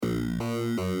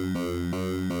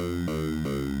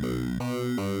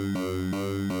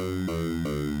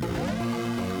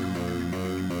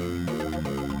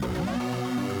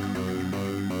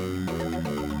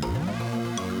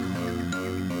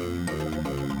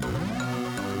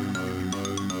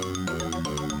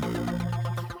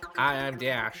Hi, I'm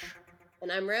Dash,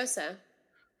 And I'm Rosa.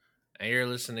 and you're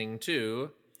listening to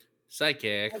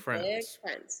Psychic Big Friends.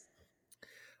 friends.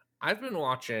 I've been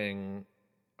watching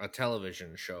a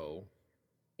television show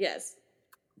Yes.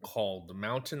 called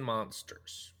Mountain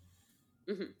Monsters,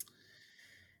 Hmm.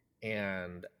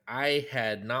 and I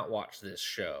had not watched this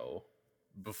show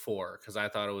before because I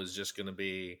thought it was just going to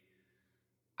be,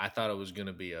 a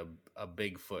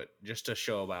Bigfoot, just a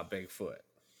show about Bigfoot.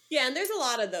 Yeah, and there's a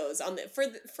lot of those on the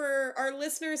for our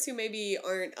listeners who maybe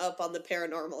aren't up on the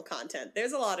paranormal content.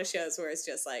 There's a lot of shows where it's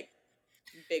just like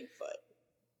Bigfoot.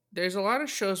 There's a lot of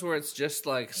shows where it's just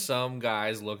like some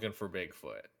guys looking for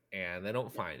Bigfoot, and they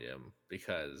don't find him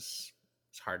because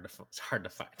it's hard to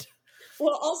find.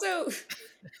 Well, also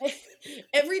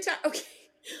every time. Okay.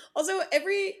 Also,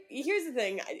 here's the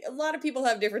thing. A lot of people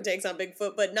have different takes on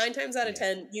Bigfoot, but 9 times out of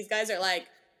 10, these guys are like,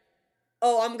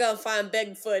 "Oh, I'm gonna find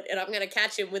Bigfoot and I'm gonna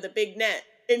catch him with a big net,"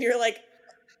 and you're like,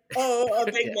 "Oh, a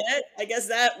big net? I guess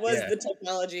that was the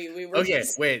technology we were." Okay,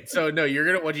 wait. So no, you're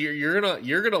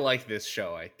gonna like this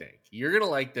show. I think you're gonna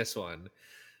like this one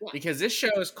because this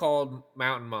show is called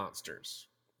Mountain Monsters,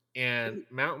 and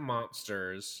Mountain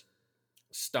Monsters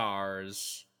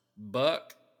stars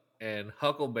Buck and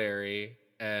Huckleberry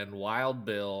and Wild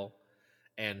Bill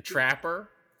and Trapper,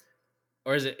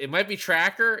 or is it? It might be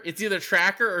Tracker. It's either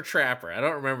Tracker or Trapper. I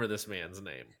don't remember this man's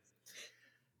name.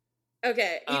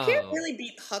 Okay, you can't really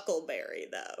beat Huckleberry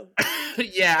though.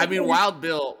 Yeah, I mean Wild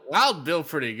Bill,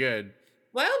 pretty good.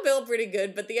 Wild Bill pretty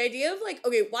good, but the idea of like,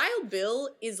 okay, Wild Bill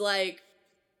is like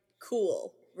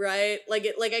cool, right? Like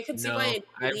I could see why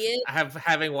an idiot.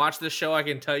 Having watched this show, I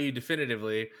can tell you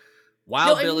definitively,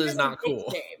 Wild Bill is not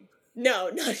cool. No,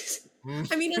 not.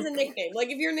 I mean, as a nickname, like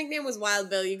if your nickname was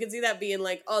Wild Bill, you could see that being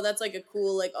like, oh, that's like a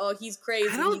cool, like, oh, he's crazy.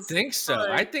 I don't think so.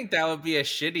 I think that would be a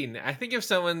shitty. I think if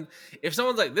someone's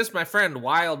like, this, my friend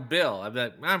Wild Bill, I'd be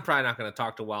like, I'm probably not going to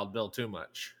talk to Wild Bill too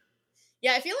much.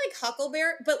 Yeah, I feel like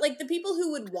Huckleberry, but like the people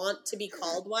who would want to be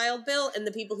called Wild Bill and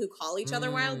the people who call each other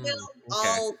Wild Bill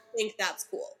all think that's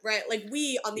cool, right? Like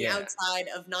we on the outside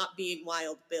of not being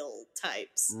Wild Bill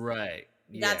types, right?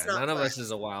 That's not none of us is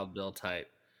a Wild Bill type.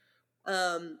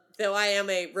 Though I am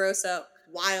a Rosa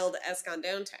Wild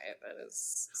Escondón type. That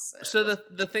is so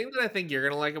the thing that I think you're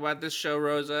gonna like about this show,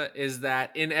 Rosa, is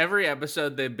that in every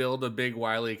episode they build a big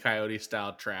Wile E. Coyote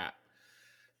style trap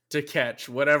to catch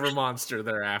whatever monster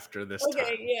they're after this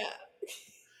time. Yeah.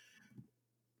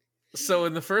 So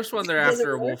in the first one, they're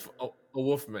after a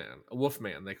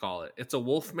wolfman. They call it. It's a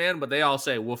wolfman, but they all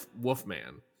say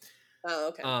wolfman. Oh,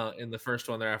 okay. In the first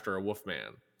one, they're after a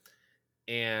wolfman.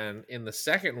 And in the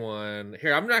second one,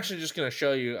 here, I'm actually just going to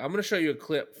show you. I'm going to show you a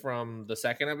clip from the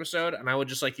second episode, and I would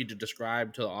just like you to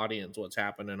describe to the audience what's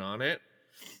happening on it.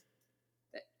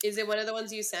 Is it one of the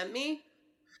ones you sent me?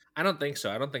 I don't think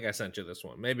so. I don't think I sent you this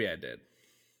one. Maybe I did.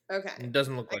 Okay. It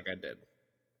doesn't look like I did.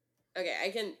 Okay, I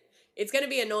can. It's going to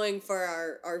be annoying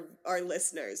for our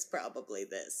listeners, probably,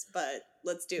 this, but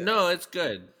let's do it. No, it's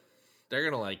good. They're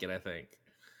going to like it, I think.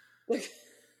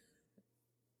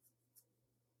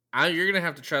 You're going to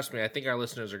have to trust me. I think our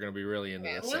listeners are going to be really into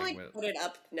this segment. I'm going to put it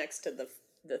up next to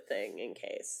the thing in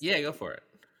case. Yeah, go for it.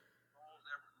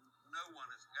 No one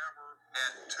has ever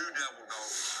had two devil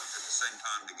dogs at the same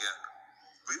time together.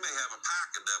 We may have a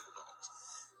pack of devil dogs.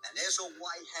 And this old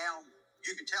white hound,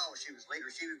 you could tell she was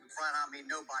leader. She was in front. I mean,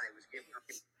 nobody was giving her.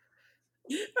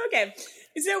 Okay,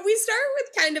 so we start with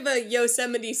kind of a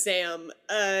Yosemite Sam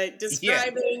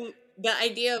describing the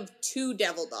idea of two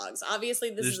devil dogs.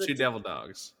 Obviously, there's two devil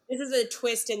dogs. This is a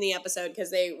twist in the episode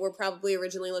because they were probably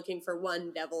originally looking for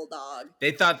one devil dog.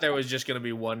 They thought there was just going to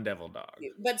be one devil dog.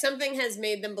 But something has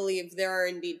made them believe there are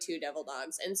indeed two devil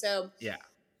dogs. And so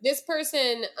this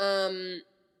person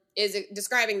is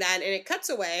describing that, and it cuts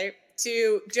away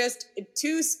to just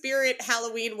two spirit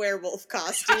Halloween werewolf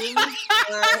costumes.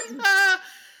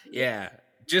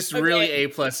 Just really A+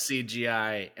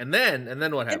 CGI, and then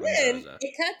what happens? And then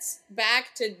it cuts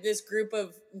back to this group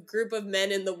of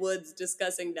men in the woods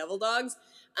discussing devil dogs.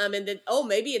 And then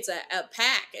maybe it's a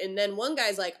pack. And then one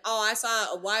guy's like, I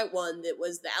saw a white one that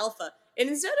was the alpha. And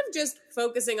instead of just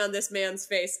focusing on this man's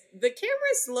face, the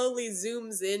camera slowly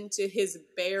zooms into his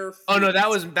bare feet. Oh no, that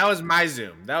was my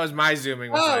zoom. That was my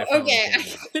zooming. Oh, okay.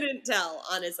 I couldn't tell,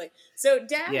 honestly. So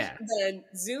Dash then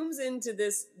zooms into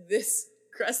this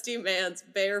crusty man's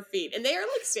bare feet, and they are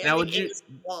like standing in this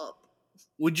swamp.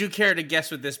 Would you care to guess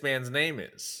what this man's name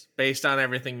is, based on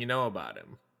everything you know about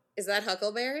him? Is that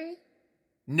Huckleberry?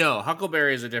 No,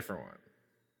 Huckleberry is a different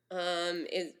one.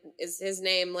 Is his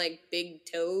name like Big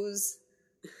Toes?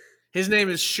 His name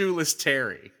is Shoeless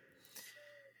Terry.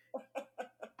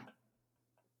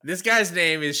 This guy's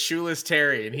name is Shoeless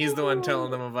Terry, and he's the one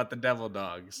telling them about the devil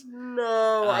dogs.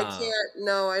 No, I can't.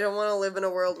 No, I don't want to live in a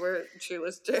world where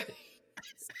Shoeless Terry.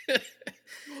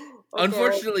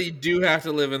 Unfortunately, you do have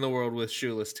to live in the world with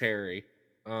Shoeless Terry.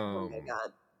 Oh my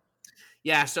god.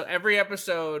 Yeah, so every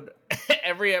episode,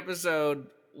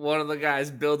 one of the guys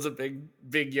builds a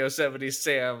big Yosemite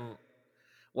Sam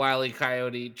Wile E.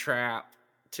 Coyote trap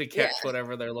to catch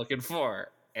whatever they're looking for.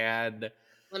 And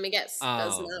let me guess,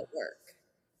 does not work.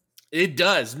 It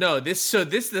does. No, the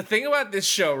thing about this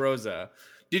show, Rosa.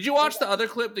 Did you watch the other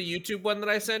clip, the YouTube one that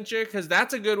I sent you? Because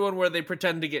that's a good one where they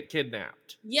pretend to get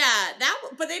kidnapped. Yeah,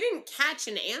 but they didn't catch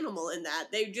an animal in that.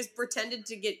 They just pretended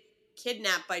to get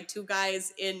kidnapped by two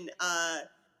guys in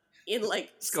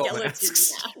like skeleton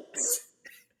masks.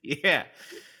 Yeah.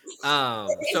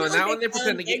 So in that one they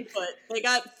pretend to get Bigfoot. They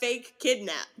got fake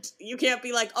kidnapped. You can't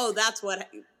be like, oh, that's what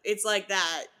it's like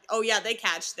that. Oh yeah, they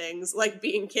catch things like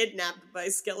being kidnapped by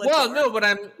skeletons. Well, no,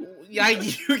 but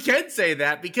you can say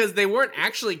that because they weren't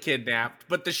actually kidnapped,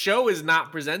 but the show is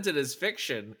not presented as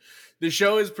fiction. The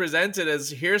show is presented as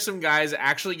here's some guys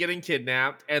actually getting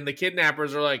kidnapped, and the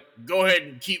kidnappers are like, go ahead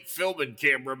and keep filming,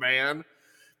 cameraman.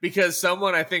 Because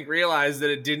someone, I think, realized that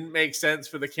it didn't make sense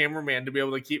for the cameraman to be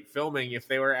able to keep filming if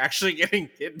they were actually getting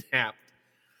kidnapped.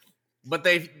 But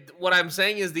what I'm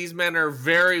saying is these men are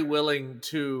very willing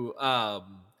to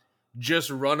just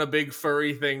run a big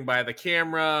furry thing by the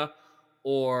camera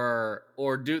or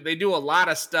they do a lot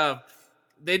of stuff.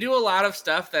 They do a lot of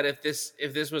stuff that if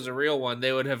this was a real one,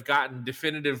 they would have gotten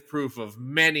definitive proof of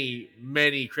many,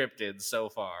 many cryptids so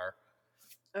far.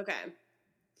 Okay.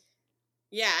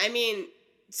 Yeah, I mean,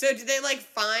 so did they like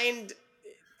find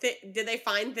did they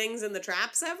find things in the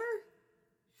traps ever?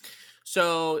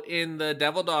 So in the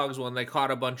Devil Dogs one, they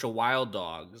caught a bunch of wild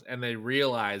dogs, and they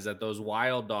realized that those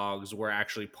wild dogs were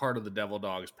actually part of the Devil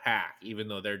Dogs pack, even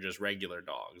though they're just regular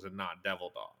dogs and not devil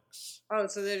dogs. Oh,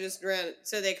 so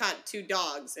so they caught two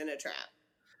dogs in a trap.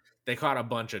 They caught a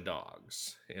bunch of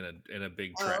dogs in a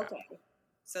big trap. Oh, okay.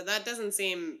 So that doesn't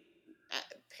seem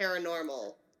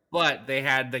paranormal. But they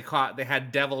had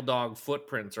devil dog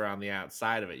footprints around the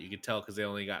outside of it. You could tell because they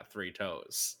only got 3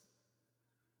 toes.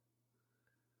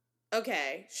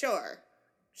 Okay, sure,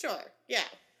 yeah.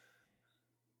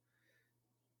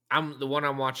 The one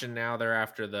I'm watching now. They're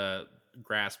after the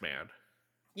grass man.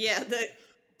 Yeah, the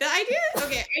idea.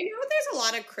 Okay, I know there's a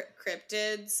lot of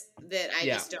cryptids that I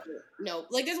just don't know.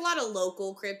 Like, there's a lot of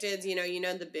local cryptids. You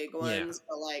know the big ones,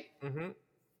 but like,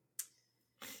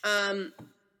 I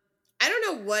don't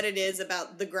know what it is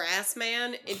about the grass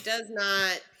man. It does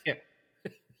not. Yeah.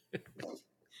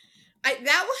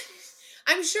 That one.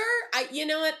 I'm sure. You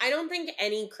know what? I don't think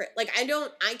any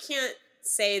I can't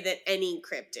say that any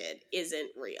cryptid isn't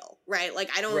real, right?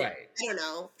 Like I don't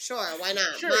know. Sure, why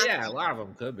not? Sure, yeah, a lot of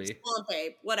them could be. Swamp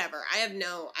ape, whatever.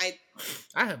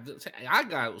 I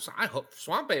hope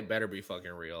swamp ape better be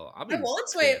fucking real. I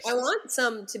want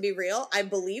some to be real. I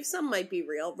believe some might be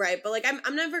real, right? But like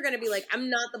I'm never gonna be like, I'm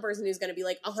not the person who's gonna be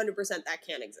like 100% that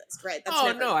can't exist, right? That's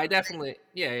I definitely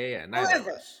yeah.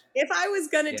 However, if I was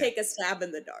gonna take a stab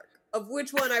in the dark, of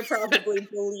which one I probably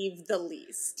believe the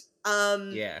least.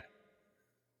 The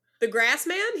grass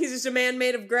man? He's just a man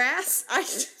made of grass?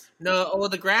 No, well,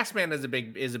 the grass man is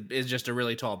just a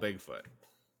really tall Bigfoot.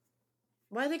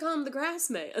 Why do they call him the grass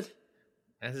man?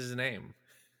 That's his name.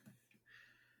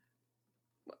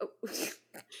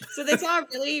 So they saw a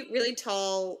really, really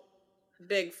tall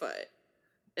Bigfoot.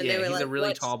 And they were he's like, a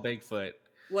really tall Bigfoot.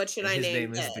 What should I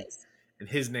name this? And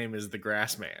his name is the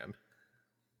grass man.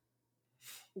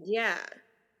 Yeah.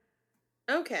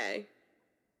 Okay.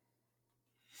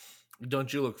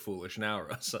 Don't you look foolish now,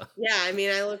 Rosa? Yeah, I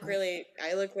mean, I look really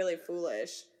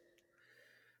foolish.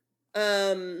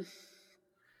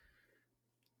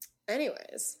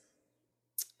 Anyways.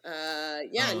 I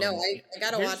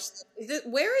gotta watch.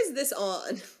 Where is this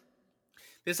on?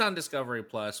 This on Discovery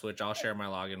Plus, which I'll share my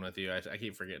login with you. I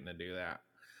keep forgetting to do that.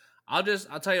 I'll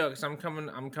tell you, because I'm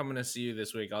coming to see you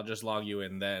this week. I'll just log you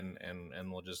in then,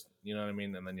 and we'll just, you know what I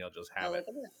mean, and then you'll just have it. Look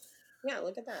at that. Yeah,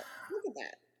 look at that.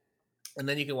 And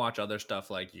then you can watch other stuff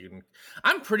like you can.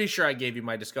 I'm pretty sure I gave you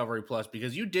my Discovery Plus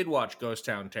because you did watch Ghost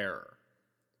Town Terror.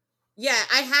 Yeah,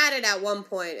 I had it at one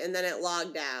point, and then it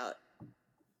logged out.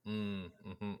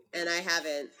 Mm-hmm. And I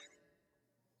haven't.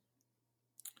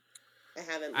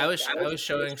 I was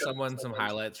showing someone some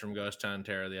highlights from Ghost Town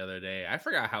Terror the other day. I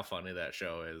forgot how funny that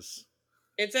show is.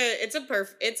 It's a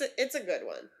good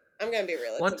one. I'm gonna be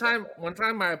real. One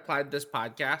time I applied this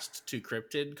podcast to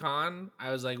Cryptid Con.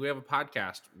 I was like, we have a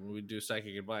podcast. We do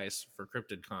psychic advice for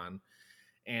Cryptid Con.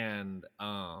 And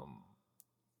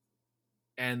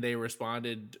they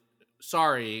responded,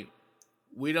 sorry,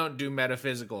 We don't do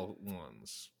metaphysical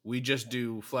ones. We just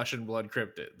do flesh and blood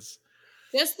cryptids.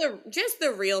 Just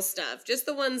the real stuff. Just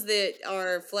the ones that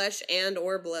are flesh and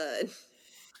or blood.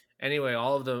 Anyway,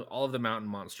 all of the Mountain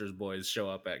Monsters boys show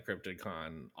up at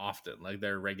CryptidCon often, like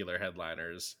they're regular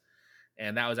headliners.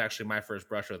 And that was actually my first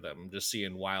brush with them, just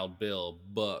seeing Wild Bill,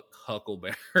 Buck,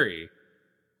 Huckleberry.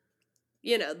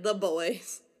 You know, the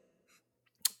boys.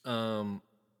 I'm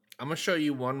gonna show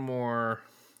you one more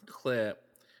clip,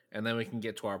 and then we can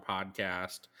get to our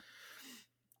podcast.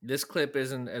 This clip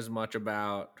isn't as much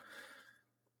about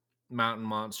mountain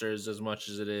monsters as much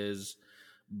as it is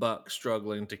Buck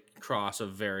struggling to cross a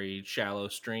very shallow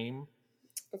stream.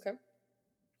 Okay.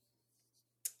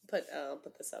 I'll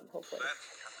put this up, hopefully.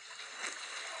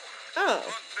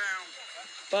 Oh.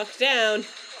 Buck down. Right in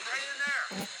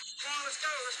there. Come on, let's go.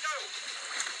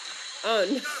 Oh,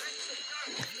 no.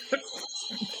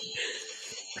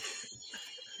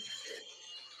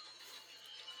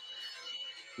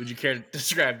 Would you care to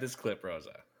describe this clip,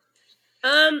 Rosa?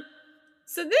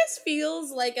 So this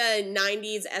feels like a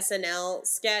 90s SNL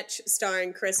sketch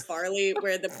starring Chris Farley,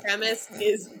 where the premise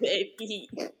is that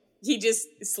he just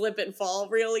slip and fall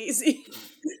real easy.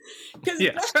 Because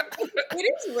it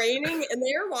is raining, and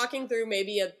they are walking through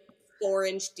maybe a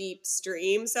 4-inch deep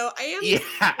stream, so I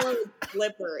am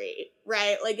slippery,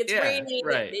 right? Like, it's raining,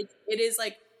 right. It is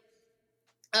like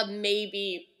a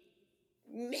maybe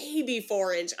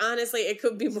 4-inch. Honestly, it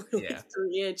could be more like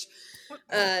 3-inch,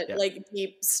 like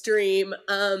deep stream.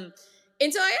 And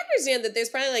so I understand that there's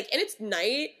probably like, and it's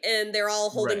night, and they're all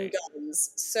holding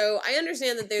guns. So I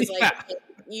understand that there's like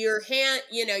your hand,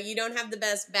 you know, you don't have the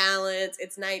best balance.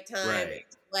 It's nighttime.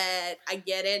 It's wet. I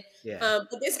get it.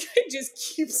 But this guy just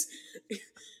keeps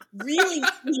really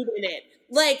feeding it.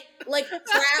 Like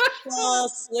crap fall,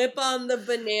 slip on the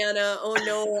banana. Oh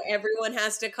no, everyone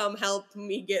has to come help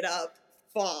me get up.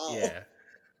 Fall. Yeah.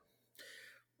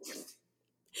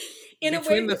 In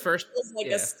between a way, the first, like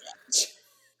a sketch.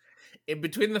 In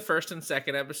between the first and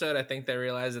second episode, I think they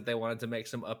realized that they wanted to make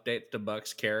some updates to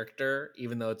Buck's character,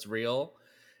 even though it's real.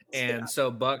 And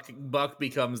so Buck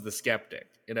becomes the skeptic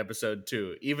in episode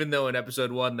 2, even though in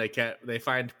episode 1 they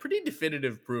find pretty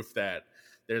definitive proof that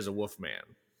there's a wolf man.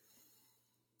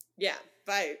 Yeah,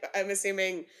 I'm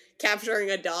assuming capturing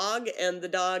a dog, and the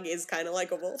dog is kind of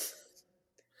like a wolf.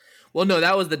 Well, no,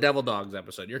 that was the Devil Dogs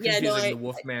episode. You're confusing the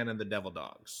Wolfman and the Devil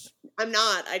Dogs. I'm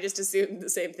not. I just assumed the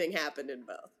same thing happened in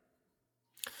both.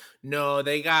 No,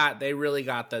 they really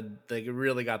got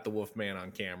the Wolfman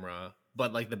on camera,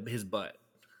 but like his butt.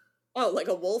 Oh, like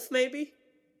a wolf maybe?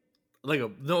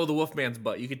 The Wolfman's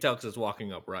butt. You could tell because it's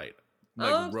walking upright.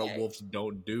 Like wolves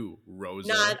don't do, Rosa.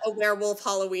 Not a werewolf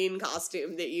Halloween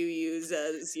costume that you use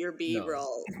as your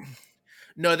B-roll.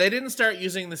 No, they didn't start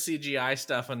using the CGI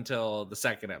stuff until the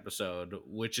second episode,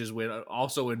 which is when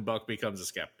Buck becomes a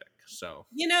skeptic. So,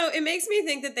 you know, it makes me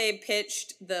think that they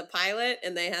pitched the pilot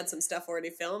and they had some stuff already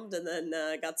filmed, and then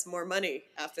got some more money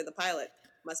after the pilot.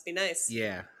 Must be nice.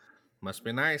 Yeah, must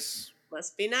be nice.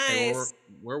 Must be nice. Hey,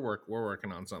 we're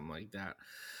working on something like that.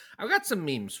 I've got some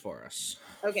memes for us.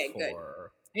 Okay, good.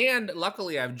 And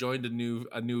luckily, I've joined a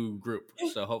new group,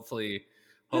 so hopefully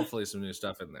some new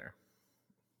stuff in there.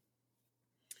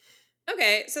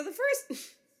 Okay, so the first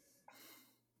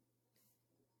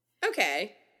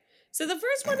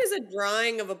one is a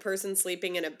drawing of a person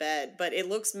sleeping in a bed, but it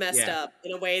looks messed up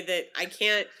in a way that I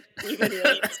can't even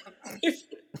relate.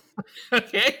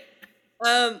 Okay.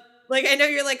 Like, I know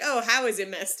you're like, oh, how is it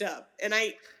messed up? And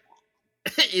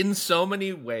in so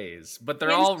many ways, but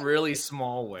they're all really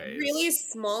small ways. Really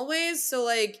small ways, so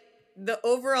like the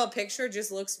overall picture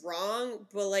just looks wrong,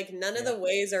 but like none of the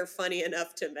ways are funny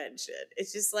enough to mention.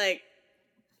 It's just like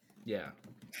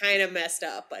kind of messed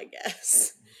up, I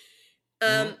guess.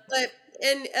 But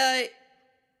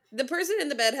the person in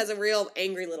the bed has a real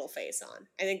angry little face on.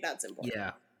 I think that's important.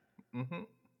 Yeah. Mm-hmm.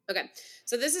 Okay,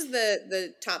 so this is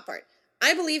the top part.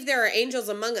 I believe there are angels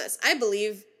among us. I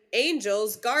believe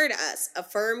angels guard us.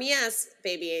 Affirm yes,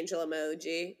 baby angel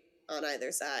emoji on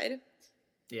either side.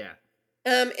 Yeah.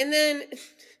 And then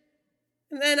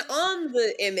on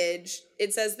the image,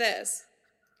 it says this.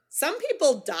 Some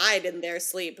people died in their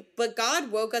sleep, but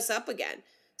God woke us up again.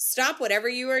 Stop whatever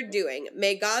you are doing.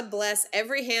 May God bless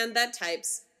every hand that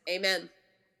types. Amen.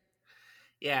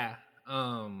 Yeah.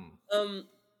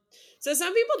 So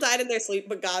some people died in their sleep,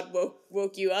 but God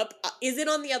woke you up. Is it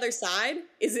on the other side?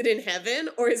 Is it in heaven?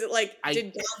 Or is it like,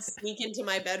 did God sneak into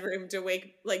my bedroom to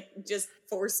just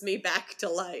force me back to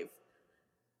life?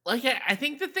 Like, I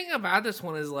think the thing about this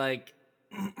one is like,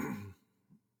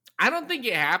 I don't think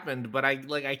it happened, but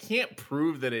I can't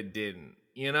prove that it didn't,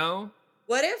 you know?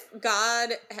 What if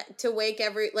God to wake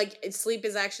sleep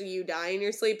is actually you die in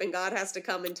your sleep, and God has to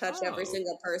come and touch every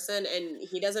single person, and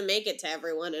He doesn't make it to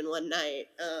everyone in one night.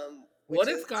 What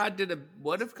if God did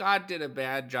a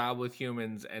bad job with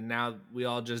humans, and now we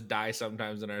all just die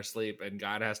sometimes in our sleep, and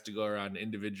God has to go around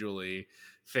individually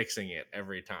fixing it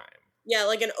every time? Yeah,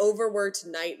 like an overworked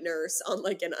night nurse on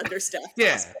like an understaffed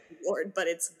hospital ward, but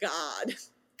it's God.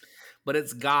 But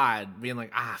it's God being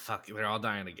like, fuck, they're all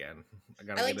dying again.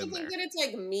 I like to think that it's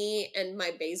like me and my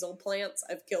basil plants.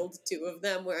 I've killed 2 of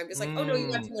them where I'm just like, oh no,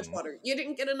 you got too much water. You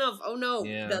didn't get enough. Oh no.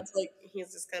 Yeah. That's like,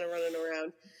 he's just kind of running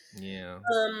around. Yeah.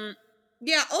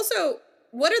 Yeah, also,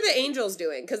 what are the angels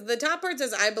doing? Because the top part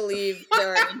says, I believe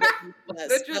there are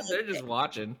angels. They're just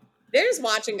watching. They're just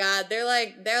watching God. They're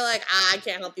like, I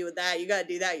can't help you with that. You got to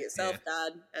do that yourself,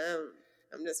 God.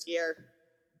 I'm just here.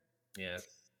 Yeah.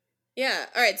 Yeah.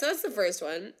 All right. So that's the first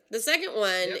one. The second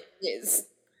one is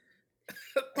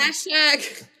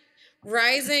hashtag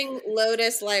rising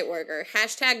Lotus Lightworker.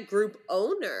 Hashtag group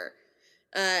owner.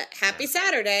 Happy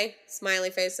Saturday. Smiley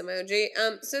face emoji.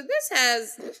 So this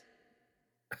has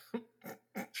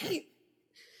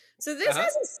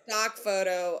has a stock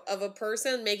photo of a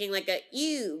person making like a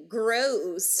ew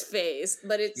gross face,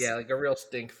 but it's like a real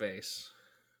stink face.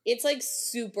 It's like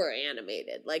super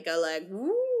animated, like a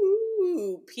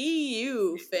woo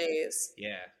pu face.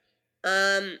 Yeah.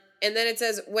 And then it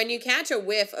says, when you catch a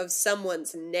whiff of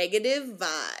someone's negative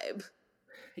vibe.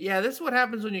 Yeah, this is what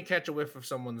happens when you catch a whiff of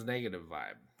someone's negative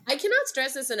vibe. I cannot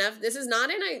stress this enough. This is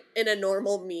not in a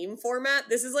normal meme format.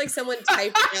 This is like someone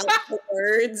typing out the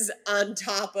words on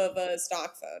top of a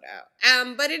stock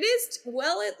photo. But it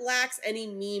lacks any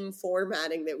meme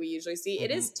formatting that we usually see. Mm-hmm.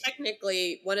 It is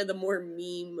technically one of the more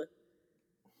meme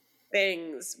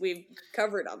things we've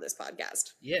covered on this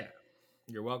podcast. Yeah,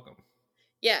 you're welcome.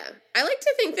 Yeah, I like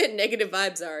to think that negative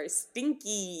vibes are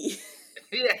stinky.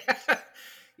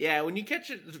 Yeah, when you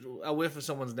catch a whiff of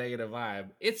someone's negative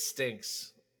vibe, it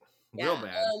stinks. Real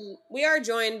bad. We are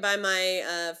joined by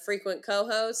my frequent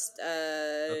co-host,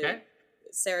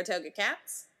 Saratoga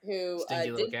Cats, who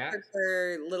did perk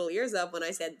her little ears up when I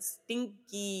said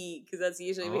stinky, because that's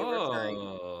usually me referring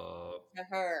to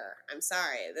her. I'm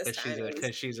sorry.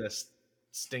 Because she's a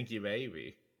stinky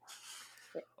baby.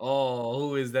 Oh,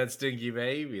 who is that stinky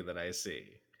baby that I see?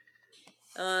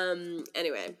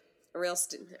 Anyway, a real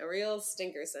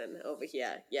stinkerson over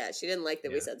here. Yeah, she didn't like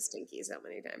that we said stinky so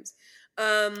many times.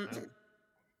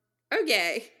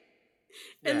 Okay.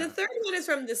 And the third one is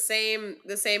from the same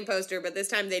poster, but this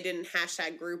time they didn't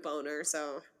hashtag group owner,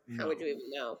 so how would you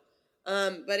even know?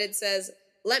 But it says,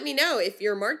 let me know if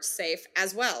you're marked safe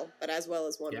as well, but as well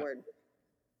as one word.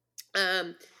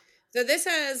 So this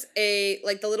has the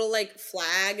little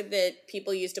flag that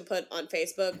people used to put on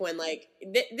Facebook when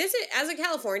this is, as a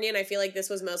Californian, I feel like this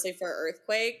was mostly for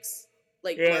earthquakes,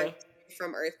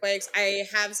 from earthquakes. I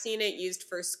have seen it used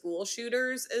for school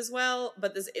shooters as well,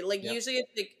 but usually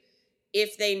it's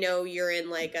if they know you're in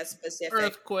a specific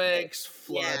earthquakes,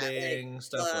 flooding,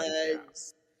 stuff like that.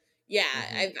 Yeah,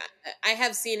 mm-hmm. I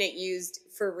have seen it used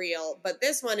for real, but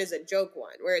this one is a joke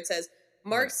one where it says,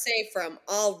 marked safe from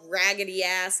all raggedy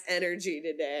ass energy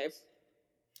today.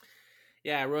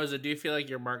 Yeah, Rosa, do you feel like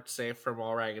you're marked safe from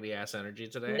all raggedy ass energy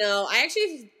today? No, I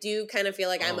actually do kind of feel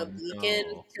like I'm a beacon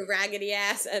to raggedy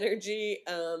ass energy.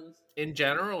 In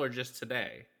general or just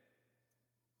today?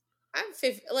 I'm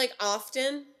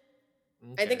often.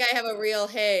 Okay. I think I have a real,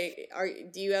 hey,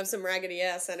 do you have some raggedy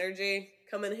ass energy?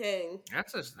 Come and hang.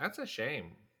 That's a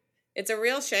shame. It's a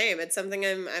real shame. It's something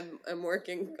I'm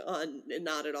working on,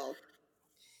 not at all.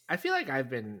 I feel like I've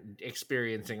been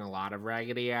experiencing a lot of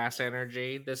raggedy ass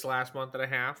energy this last month and a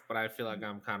half, but I feel like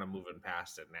I'm kind of moving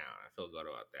past it now. I feel good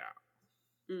about that.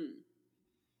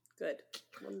 Good.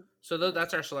 So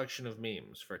that's our selection of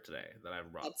memes for today that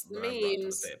I've brought to the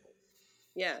table.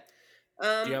 Yeah.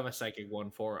 Do you have a psychic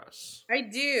one for us? I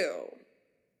do.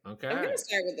 Okay. I'm gonna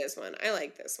start with this one. I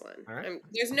like this one. All right.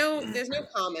 There's no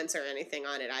comments or anything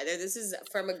on it either. This is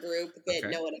from a group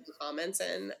that no one ever comments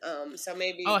in. So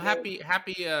maybe. Oh,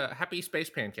 happy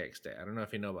Space Pancakes Day. I don't know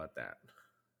if you know about that.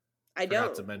 I don't.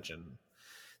 Forgot to mention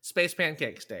Space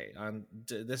Pancakes Day. On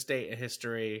this date in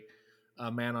history,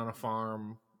 a man on a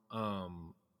farm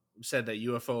said that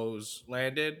UFOs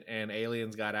landed and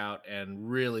aliens got out and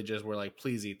really just were like,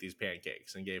 please eat these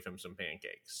pancakes, and gave him some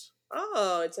pancakes.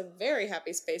 Oh, it's a very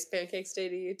happy Space Pancakes Day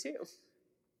to you too.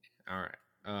 All right.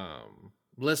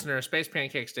 Listener, Space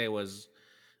Pancakes Day was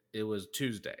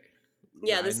Tuesday.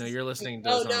 Yeah, I know you're listening to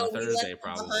this on a Thursday,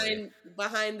 probably.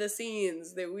 Behind the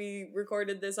scenes that we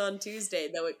recorded this on Tuesday,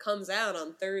 though it comes out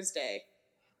on Thursday.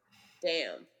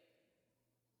 Damn.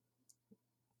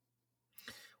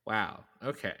 Wow.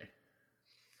 Okay.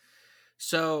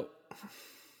 So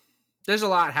there's a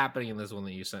lot happening in this one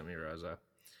that you sent me, Rosa.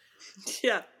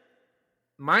 Yeah.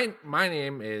 My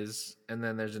name is, and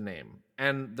then there's a name,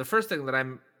 and the first thing that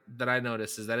I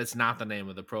noticed is that it's not the name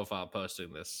of the profile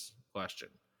posting this question.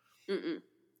 Mm-mm.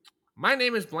 My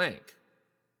name is blank,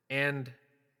 and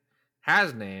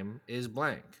has name is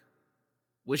blank,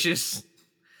 which is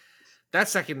that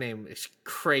second name is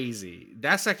crazy.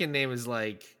 That second name is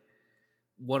like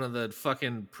one of the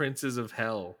fucking princes of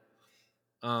hell.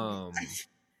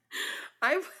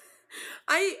 I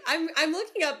I'm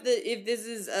looking up if this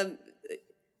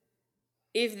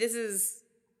is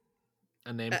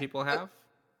A name uh, people have.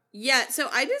 yeah, so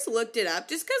I just looked it up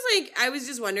just because like I was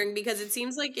just wondering because it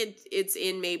seems like it's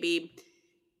in maybe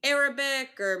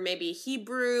Arabic or maybe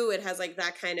Hebrew. It has like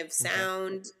that kind of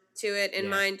sound to it in Yeah.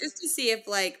 mind, just to see if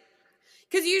like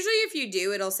because usually if you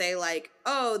do, it'll say like,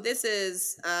 oh, this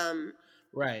is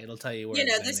Right. It'll tell you where you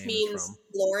know, that this name is means from.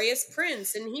 glorious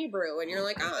prince in Hebrew, and you're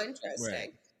like, oh, Right.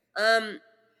 interesting.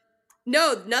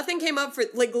 No, nothing came up for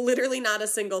like literally not a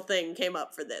single thing came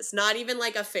up for this. Not even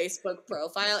like a Facebook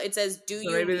profile. It says, "Do So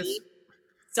you maybe mean this.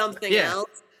 something Yeah.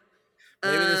 else?"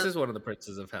 Maybe this is one of the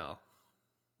princes of hell.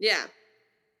 Yeah.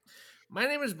 My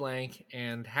name is blank,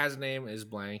 and has name is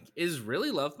blank. Is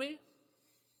really love me?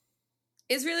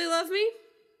 Is really love me?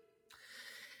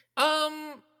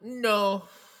 No.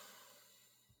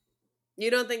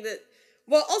 You don't think that?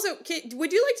 Well, also,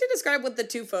 would you like to describe what the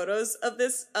two photos of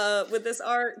this with this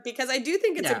are? Because I do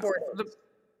think it's Yeah. important.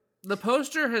 The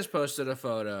poster has posted a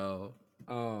photo.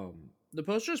 The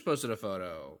poster has posted a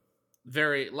photo.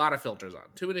 A lot of filters on.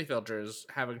 Too many filters.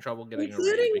 Having trouble getting a read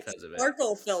Including because of it.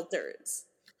 sparkle filters.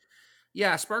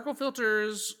 Yeah, sparkle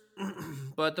filters.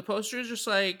 But the poster is just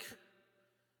like,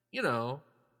 you know,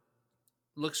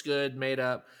 looks good, made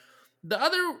up. The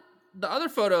other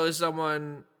photo is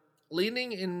someone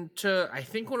leaning into, I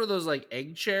think, one of those like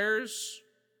egg chairs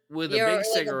with a Yeah, or big like a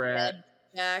cigarette.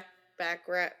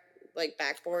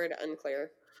 backboard,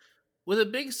 unclear. With a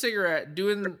big cigarette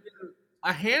doing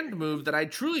a hand move that I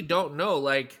truly don't know.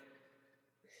 Like,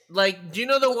 do you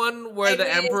know the one where the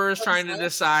Sideways emperor is trying to himself?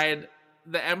 decide?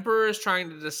 The emperor is trying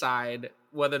to decide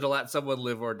whether to let someone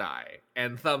live or die,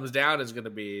 and thumbs down is going to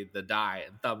be the die,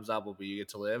 and thumbs up will be you get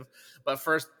to live. But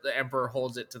first, the emperor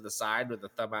holds it to the side with the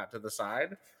thumb out to the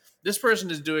side. This person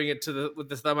is doing it with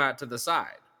the thumb out to the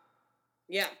side.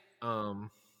 Yeah. So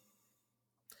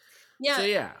Yeah.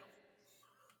 yeah.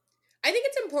 I think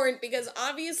it's important because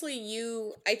obviously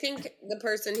I think the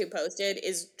person who posted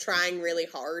is trying really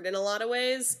hard in a lot of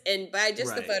ways. And by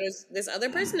just the Right. photos, this other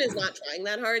person is not trying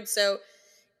that hard. So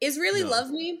is really No. love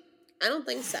me? I don't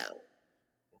think so.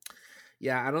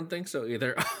 Yeah, I don't think so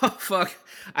either. Oh, fuck.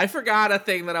 I forgot a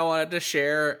thing that I wanted to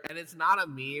share, and it's not a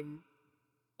meme.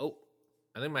 Oh,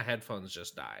 I think my headphones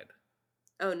just died.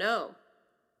 Oh no.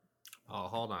 Oh,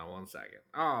 hold on one second.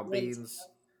 Oh, beans.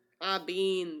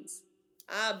 Beans.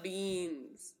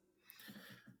 Beans.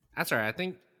 That's all right. I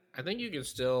think you can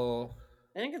still.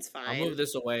 I think it's fine. I'll move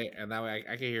this away, and that way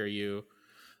I can hear you,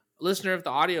 listener. If the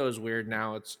audio is weird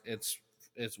now, it's.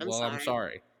 I'm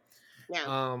sorry.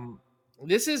 Yeah.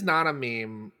 This is not a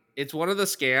meme. It's one of the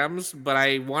scams, but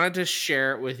I wanted to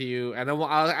share it with you, and then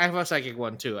I have a psychic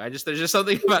one too. There's just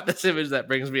something about this image that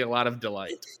brings me a lot of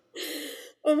delight.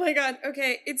 Oh my god.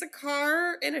 Okay, it's a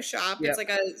car in a shop. Yep. It's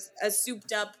like a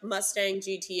souped up Mustang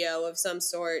GTO of some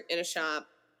sort in a shop.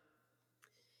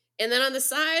 And then on the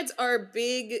sides are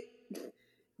big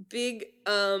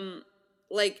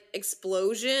like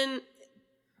explosion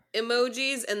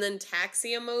emojis and then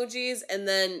taxi emojis and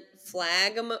then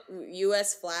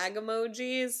US flag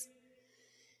emojis.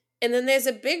 And then there's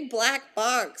a big black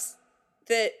box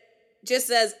that just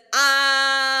says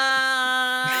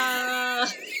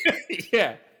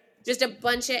Yeah. Just a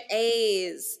bunch of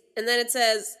A's. And then it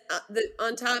says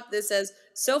on top this says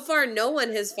so far no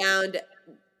one has found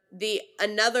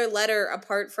another letter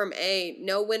apart from A.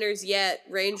 No winners yet.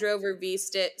 Range Rover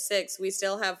V6. We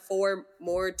still have 4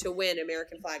 more to win.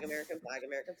 American flag, American flag,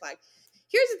 American flag.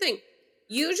 Here's the thing.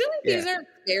 Usually these are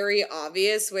very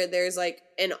obvious where there's like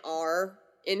an R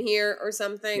in here or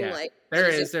something. Yeah. Like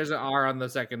There's an R on the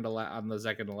second to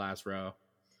last row.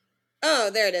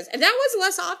 Oh, there it is. And that was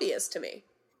less obvious to me.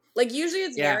 Like usually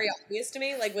it's very obvious to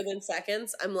me. Like within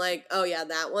seconds, I'm like, oh yeah,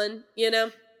 that one, you know?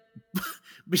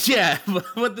 But yeah,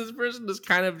 what this person has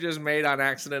kind of just made on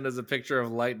accident is a picture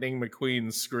of Lightning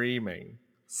McQueen screaming.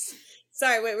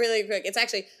 Sorry, wait, really quick. It's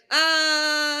actually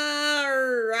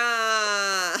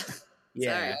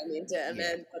Yeah. Sorry, I need to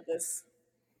amend put this.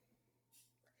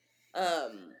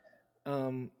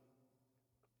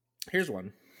 Here's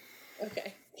one.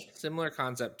 Okay. Similar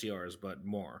concept to yours, but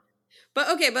more. But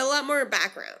okay, but a lot more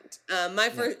background. My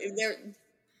first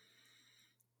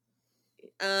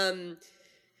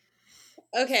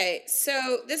okay,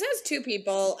 so this has two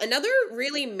people, another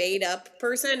really made up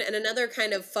person and another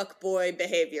kind of fuckboy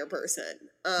behavior person.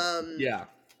 Yeah.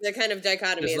 The kind of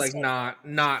dichotomy Just is like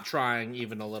not trying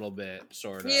even a little bit,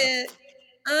 sort of. yeah.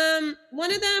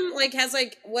 One of them like has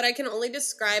like what I can only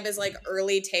describe as like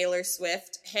early Taylor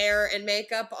Swift hair and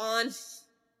makeup on.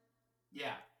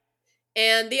 Yeah.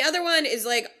 And the other one is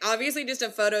like obviously just a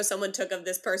photo someone took of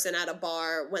this person at a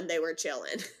bar when they were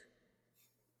chilling.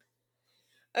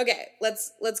 Okay,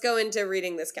 let's go into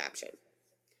reading this caption.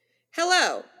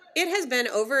 Hello. It has been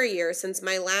over a year since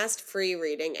my last free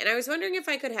reading, and I was wondering if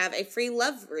I could have a free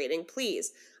love reading,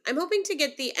 please. I'm hoping to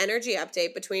get the energy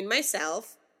update between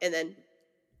myself, and then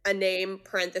a name,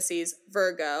 parentheses,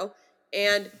 Virgo,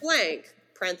 and blank,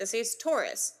 parentheses,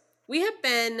 Taurus. We have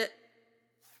been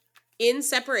in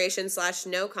separation /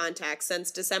 no contact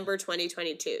since December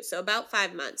 2022, so about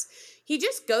 5 months. He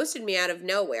just ghosted me out of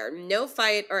nowhere, no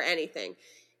fight or anything.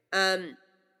 I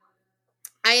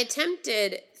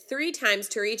attempted 3 times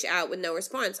to reach out with no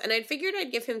response, and I'd figured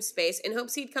I'd give him space in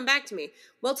hopes he'd come back to me.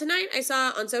 Well, tonight I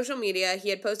saw on social media he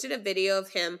had posted a video of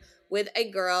him with a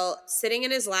girl sitting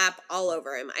in his lap all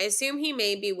over him. I assume he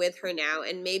may be with her now,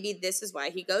 and maybe this is why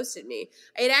he ghosted me.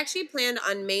 I had actually planned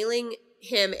on mailing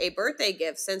him a birthday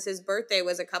gift since his birthday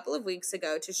was a couple of weeks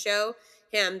ago to show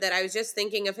him that I was just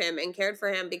thinking of him and cared for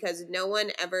him because no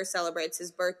one ever celebrates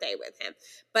his birthday with him.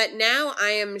 But now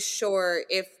I'm unsure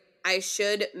if I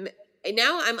should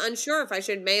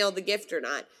mail the gift or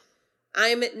not.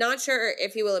 I'm not sure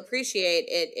if he will appreciate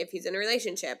it if he's in a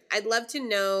relationship. I'd love to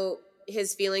know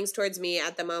his feelings towards me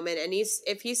at the moment, and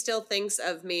if he still thinks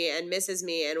of me and misses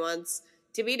me and wants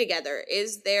to be together.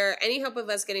 Is there any hope of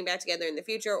us getting back together in the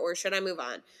future, or should I move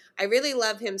on? I really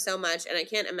love him so much, and I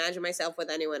can't imagine myself with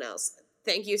anyone else.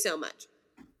 Thank you so much.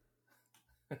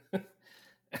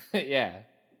 Yeah.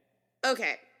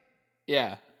 Okay.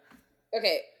 Yeah.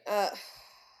 Okay.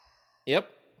 Yep.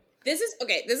 This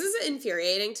is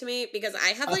infuriating to me because I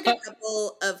have like a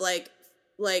couple of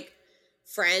like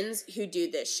friends who do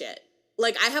this shit.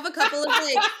 Like I have a couple of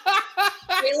like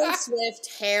Taylor Swift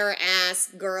hair ass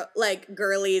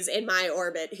girlies in my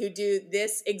orbit who do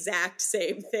this exact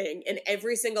same thing, and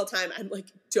every single time I'm like,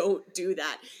 don't do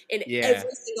that, and every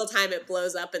single time it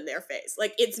blows up in their face.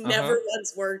 Like it's never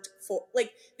once worked for.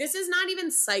 Like this is not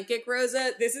even psychic,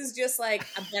 Rosa. This is just like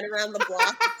I've been around the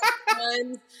block a couple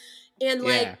times, and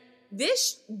like.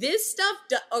 This stuff,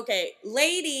 okay,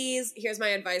 ladies, here's my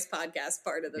advice podcast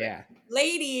part of the video.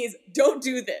 Ladies, don't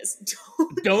do this.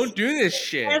 Don't do this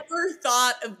shit. Ever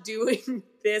thought of doing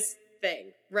this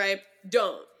thing, right?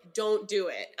 Don't do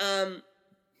it.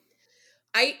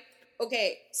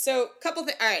 So couple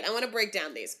things. All right, I want to break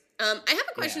down these. I have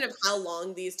a question of how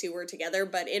long these two were together,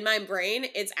 but in my brain,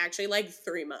 it's actually like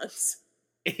 3 months.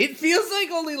 It feels like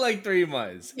only like 3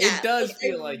 months. Yeah, it does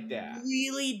feel like that. I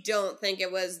really don't think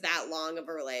it was that long of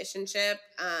a relationship.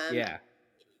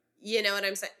 You know what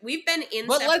I'm saying? We've been in.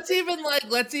 But let's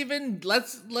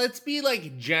be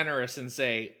like generous and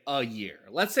say a year.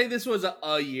 Let's say this was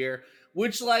a year,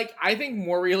 which like I think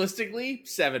more realistically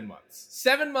 7 months.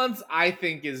 7 months I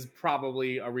think is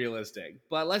probably a realistic.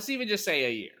 But let's even just say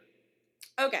a year.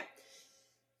 Okay.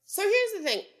 So here's the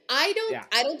thing. I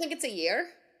don't think it's a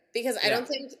year. Because I don't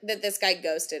think that this guy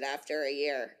ghosted after a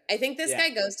year. I think this guy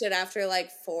ghosted after like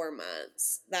 4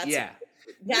 months. That's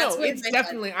it's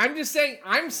definitely. I'm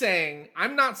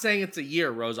not saying it's a year,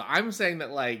 Rosa. I'm saying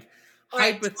that like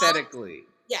hypothetically.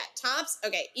 Tops.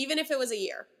 Okay, even if it was a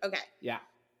year. Okay. Yeah.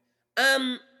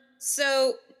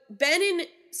 So been in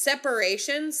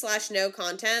separation / no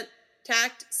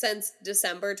contact since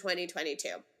December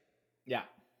 2022. Yeah.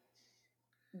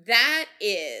 That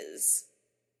is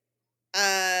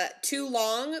too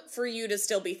long for you to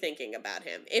still be thinking about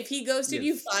him. If he ghosted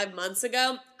you 5 months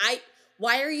ago,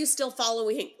 why are you still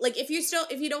following him? Like if you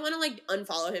don't want to like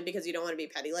unfollow him because you don't want to be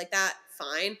petty like that,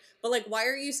 fine. But like why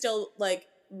are you still like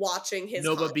watching his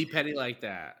content? But be petty like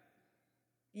that.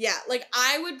 Yeah, like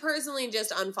I would personally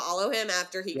just unfollow him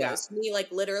after he ghosted me. Like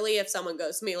literally if someone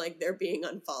ghosts me, like they're being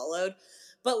unfollowed.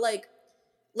 But like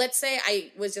let's say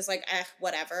I was just like,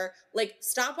 whatever. Like,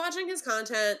 stop watching his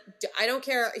content. I don't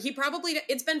care.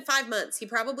 It's been 5 months. He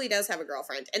probably does have a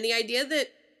girlfriend. And the idea that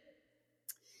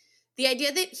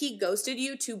he ghosted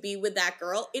you to be with that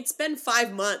girl, it's been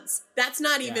 5 months. That's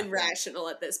not even rational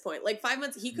at this point. Like, 5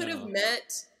 months, he could have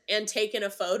met and taken a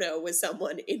photo with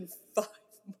someone in 5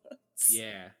 months.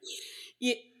 Yeah.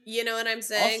 You know what I'm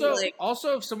saying?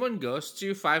 Also, if someone ghosts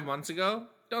you 5 months ago,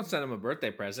 don't send them a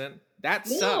birthday present. That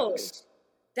sucks.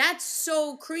 That's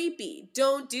so creepy.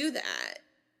 Don't do that.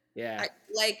 Yeah.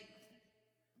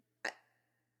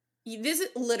 This is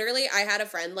literally, I had a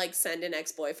friend like send an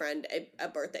ex-boyfriend a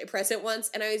birthday present once,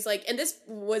 and I was like, and this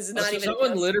was not even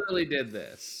someone literally did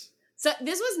this. So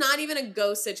this was not even a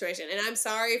ghost situation, and I'm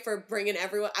sorry for bringing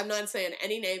everyone. I'm not saying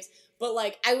any names, but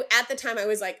like at the time I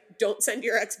was like, don't send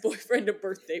your ex-boyfriend a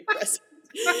birthday present.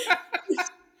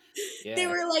 Yeah. They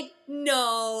were like,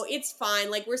 no, it's fine.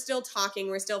 Like, we're still talking,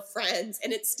 we're still friends,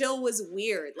 and it still was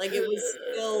weird. Like, it was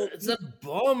still. It's a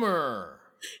bummer.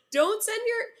 Don't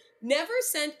never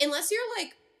send, unless you're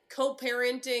like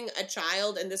co-parenting a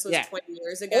child, and this was 20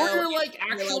 years ago. Or you're like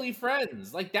actually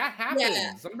friends. Like, that happens.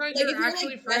 Yeah. Sometimes like, you're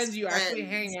actually like friends, you actually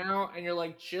hang out, and you're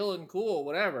like chill and cool,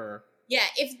 whatever. Yeah,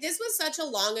 if this was such a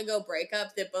long ago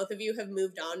breakup that both of you have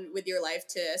moved on with your life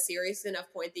to a serious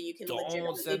enough point that you can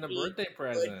legitimately send a birthday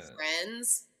present. Good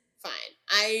friends,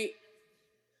 fine.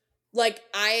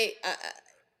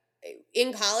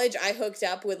 In college, I hooked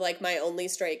up with like my only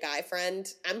straight guy friend.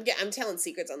 I'm telling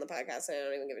secrets on the podcast, and I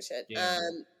don't even give a shit. Yeah.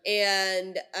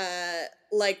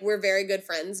 Like we're very good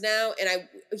friends now. And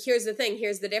here's the thing.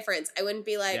 Here's the difference. I wouldn't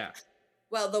be like,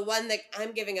 well, the one that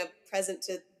I'm giving a present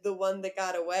to the one that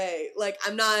got away. Like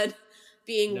I'm not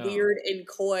being weird and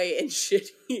coy and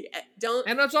shitty. Don't.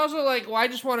 And it's also like, well, I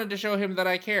just wanted to show him that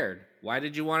I cared. Why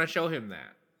did you want to show him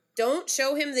that? Don't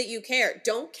show him that you care.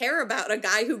 Don't care about a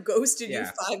guy who ghosted you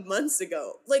 5 months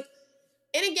ago. Like,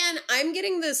 and again, I'm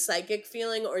getting this psychic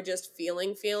feeling or just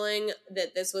feeling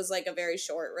that this was like a very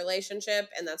short relationship.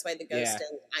 And that's why the ghosting,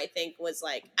 I think, was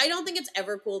like, I don't think it's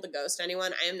ever cool to ghost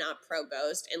anyone. I am not pro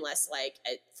ghost unless like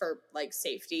for like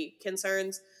safety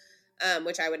concerns,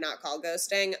 which I would not call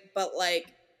ghosting. But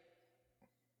like,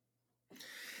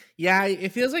 yeah,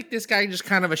 it feels like this guy just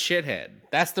kind of a shithead.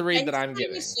 That's the read that I'm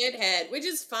getting. A shithead, which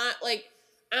is fine. Like,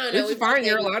 I don't know. It's fine.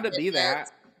 You're allowed to be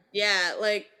that. Yeah,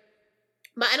 like,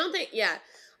 but I don't think. Yeah,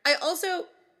 I also,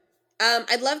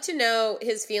 I'd love to know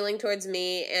his feeling towards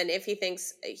me and if he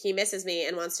thinks he misses me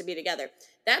and wants to be together.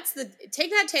 Take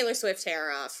that Taylor Swift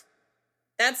hair off.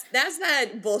 That's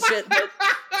that bullshit. Take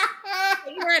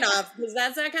it right off, because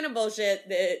that's that kind of bullshit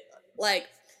that like.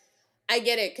 I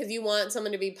get it, because you want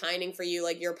someone to be pining for you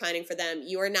like you're pining for them.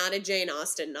 You are not a Jane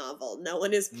Austen novel. No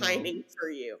one is pining for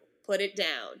you. Put it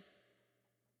down.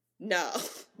 No.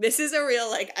 This is a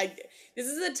real, this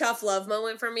is a tough love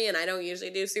moment for me, and I don't usually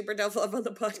do super tough love on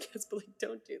the podcast, but like,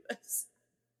 don't do this.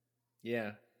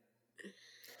 Yeah.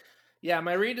 Yeah,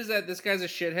 my read is that this guy's a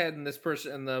shithead, and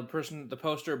the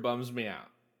poster bums me out.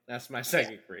 That's my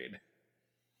psychic read.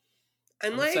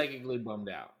 I'm like, psychically bummed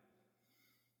out.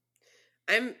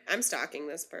 I'm stalking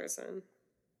this person.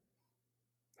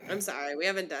 I'm sorry, we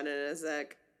haven't done it in a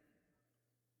sec.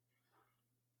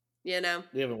 You know?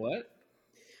 We haven't what?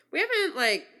 We haven't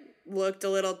like looked a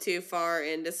little too far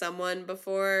into someone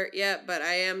before yet, but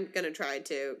I am gonna try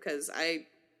to, because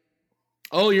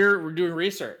we're doing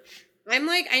research. I'm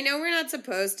like, I know we're not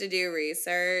supposed to do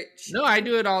research. No, I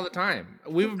do it all the time.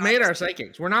 We've made our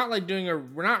psychics. We're not like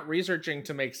we're not researching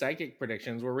to make psychic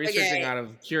predictions. We're researching out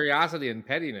of curiosity and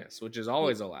pettiness, which is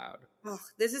always allowed. Oh,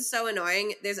 this is so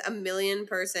annoying. There's a million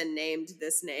person named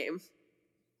this name.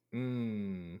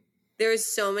 There's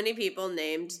so many people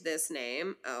named this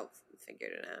name. Oh,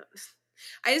 figured it out.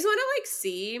 I just want to like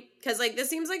see, because like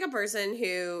this seems like a person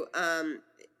who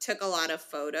took a lot of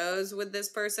photos with this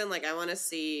person. Like I want to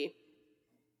see.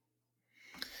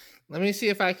 Let me see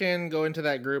if I can go into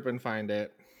that group and find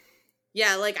it.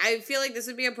 Yeah, like I feel like this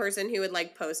would be a person who would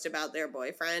like post about their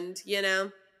boyfriend, you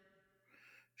know?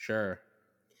 Sure.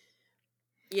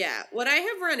 Yeah, what I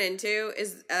have run into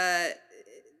is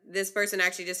this person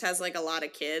actually just has like a lot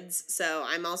of kids, so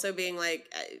I'm also being like,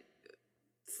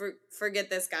 forget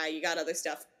this guy, you got other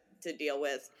stuff to deal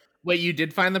with. Wait, you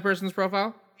did find the person's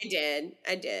profile? I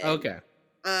did. Okay.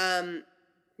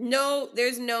 No,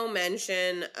 there's no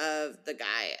mention of the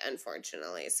guy,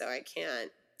 unfortunately, so I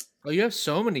can't. Oh, you have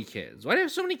so many kids. Why do you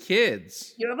have so many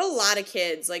kids? You have a lot of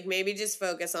kids. Like, maybe just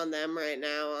focus on them right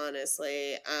now,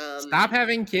 honestly. Stop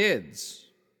having kids.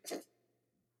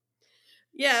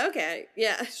 Yeah, okay.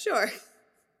 Yeah, sure.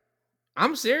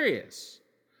 I'm serious.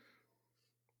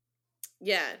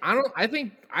 Yeah. I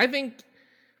think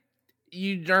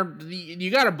you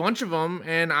got a bunch of them,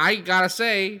 and I gotta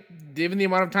say, given the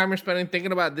amount of time you're spending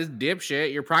thinking about this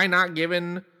dipshit, you're probably not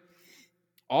giving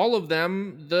all of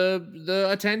them the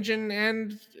attention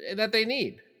and that they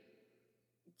need.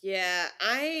 Yeah,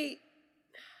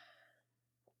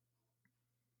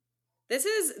 this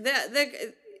is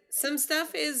the some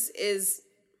stuff is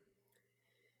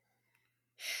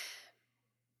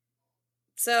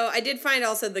so I did find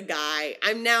also the guy.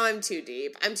 I'm too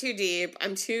deep.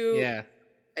 Yeah.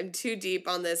 I'm too deep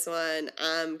on this one.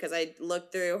 Because I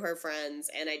looked through her friends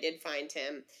and I did find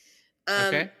him.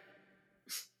 Okay.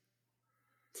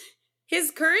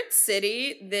 His current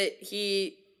city that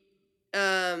he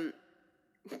Well,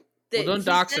 that don't he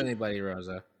dox said, anybody,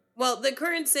 Rosa. well, the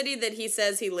current city that he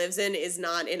says he lives in is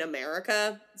not in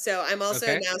America. So I'm also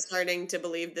Okay. now starting to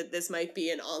believe that this might be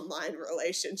an online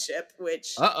relationship,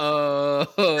 which Uh-oh.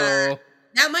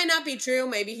 that might not be true.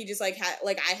 Maybe he just like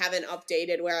I haven't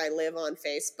updated where I live on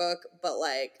Facebook, but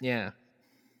like Yeah.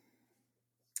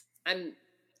 I'm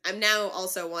now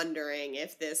also wondering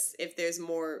if there's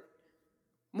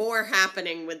more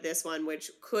happening with this one, which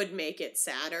could make it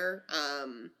sadder.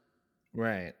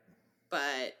 Right.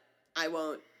 But I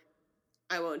won't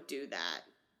do that.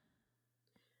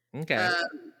 Okay.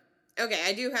 Okay,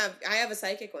 I have a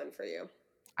psychic one for you.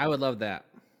 I would love that.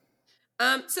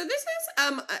 So this is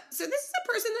a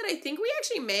person that I think we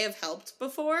actually may have helped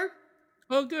before.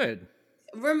 Oh, good.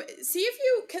 See if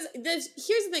you, because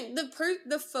here's the thing,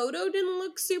 the photo didn't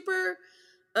look super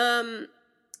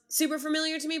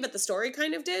familiar to me, but the story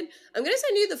kind of did. I'm gonna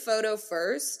send you the photo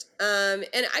first, and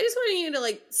I just wanted you to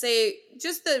like say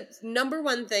just the number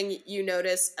one thing you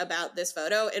notice about this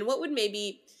photo, and what would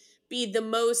maybe be the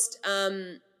most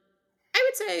I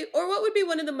would say, or what would be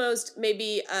one of the most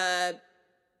maybe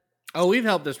Oh, we've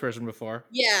helped this person before.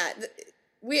 yeah,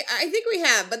 I think we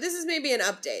have, but this is maybe an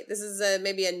update. This is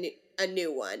maybe a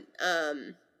new one.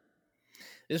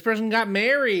 This person got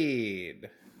married.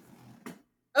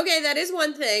 Okay, that is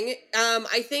one thing.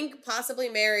 I think possibly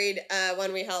married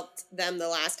when we helped them the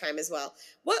last time as well.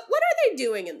 What are they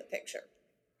doing in the picture?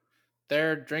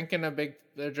 They're drinking a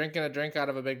drink out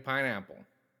of a big pineapple.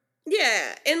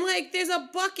 Yeah, and like there's a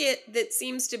bucket that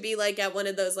seems to be like at one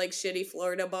of those like shitty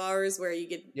Florida bars where you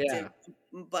get to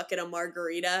bucket a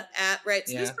margarita at, right?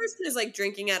 So this person is like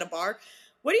drinking at a bar.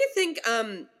 What do you think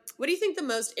the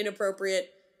most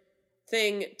inappropriate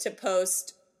thing to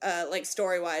post like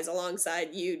story-wise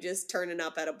alongside you just turning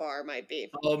up at a bar might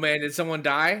be? Oh man, did someone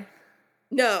die?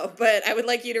 No, but I would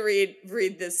like you to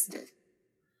read this.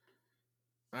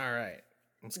 All right.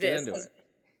 Let's get into it.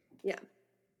 Yeah.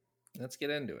 Let's get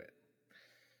into it.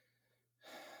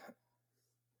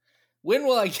 When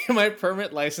will I get my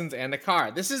permit, license, and a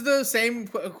car? This is the same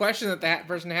question that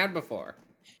person had before.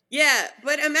 Yeah,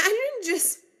 but imagine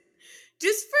just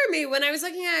for me, when I was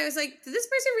looking at it, I was like, did this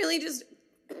person really just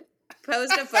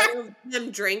post a photo of them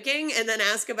drinking and then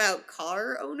ask about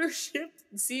car ownership?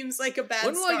 It seems like a bad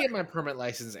When will start. I get my permit,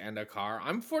 license, and a car?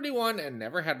 I'm 41 and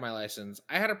never had my license.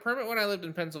 I had a permit when I lived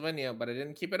in Pennsylvania, but I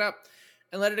didn't keep it up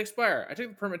and let it expire. I took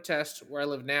the permit test where I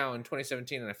live now in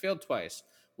 2017 and I failed twice.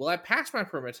 Will I pass my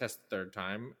permit test the third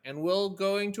time? And will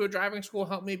going to a driving school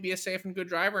help me be a safe and good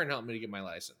driver and help me to get my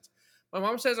license? My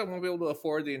mom says I won't be able to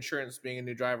afford the insurance being a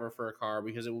new driver for a car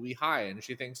because it will be high, and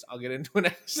she thinks I'll get into an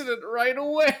accident right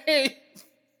away.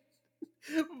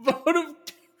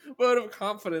 vote of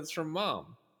confidence from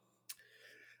mom.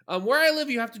 Where I live,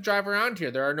 you have to drive around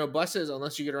here. There are no buses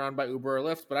unless you get around by Uber or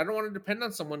Lyft, but I don't want to depend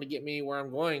on someone to get me where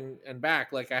I'm going and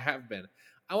back like I have been.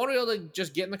 I want to be able to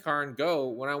just get in the car and go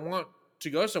when I want to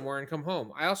go somewhere and come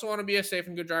home. I also want to be a safe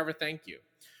and good driver. Thank you.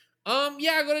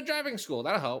 Yeah, go to driving school.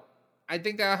 That'll help. I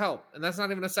think that'll help. And that's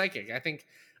not even a psychic. I think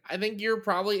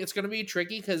it's going to be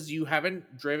tricky because you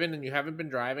haven't driven and you haven't been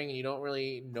driving and you don't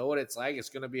really know what it's like. It's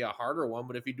going to be a harder one,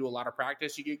 but if you do a lot of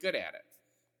practice, you get good at it.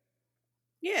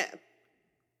 Yeah.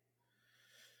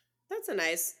 That's a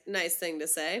nice thing to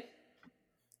say.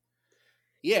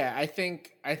 Yeah, I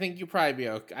think you probably be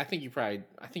okay. I think you probably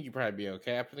be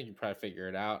okay. I think you probably figure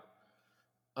it out.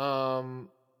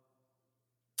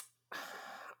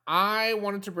 I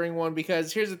wanted to bring one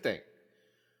because here's the thing.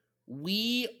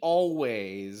 We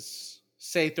always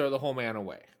say throw the whole man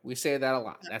away. We say that a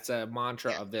lot. That's a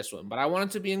mantra of this one. But I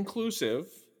wanted to be inclusive.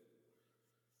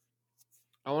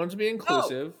 Oh,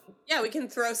 yeah, we can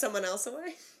throw someone else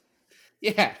away.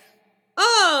 Yeah.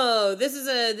 Oh, this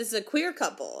is a queer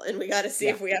couple, and we got to see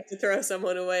if we have to throw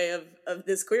someone away of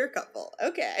this queer couple.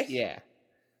 Okay. Yeah.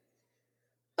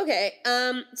 Okay.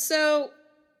 So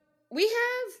we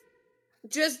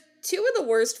have just two of the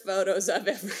worst photos I've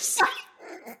ever seen.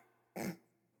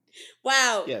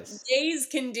 Wow. Yes. Gays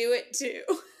can do it too.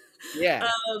 Yeah.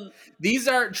 These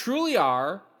truly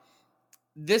are.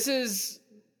 This is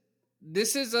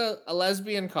a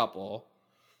lesbian couple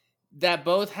that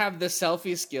both have the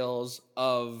selfie skills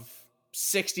of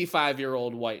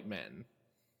 65-year-old white men.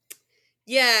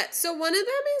 Yeah, so one of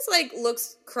them is like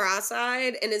looks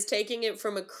cross-eyed and is taking it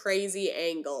from a crazy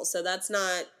angle, so that's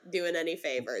not doing any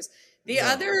favors. The No.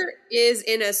 other is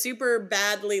in a super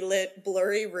badly lit,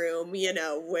 blurry room,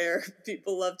 where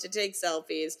people love to take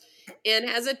selfies, and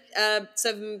has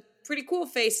some pretty cool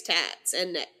face tats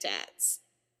and neck tats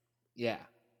Yeah.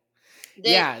 that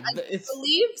Yeah. I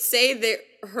believe say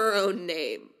her own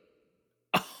name.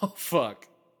 Oh, fuck.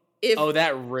 If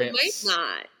That It rips. might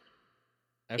not.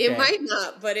 Okay. It might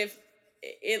not, but if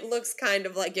it looks kind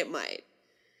of like it might.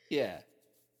 Yeah.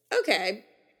 Okay.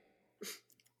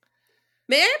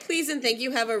 May I please and thank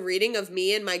you have a reading of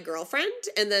me and my girlfriend,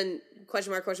 and then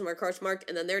question mark, question mark, question mark,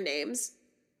 and then their names.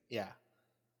 Yeah.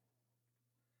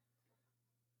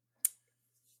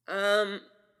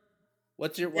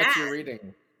 What's your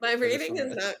reading? My reading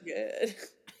is not good.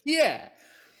 Yeah.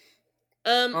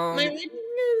 My reading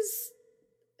is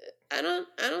I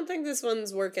don't think this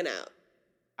one's working out.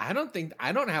 I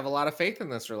don't have a lot of faith in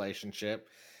this relationship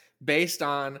based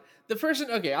on the person.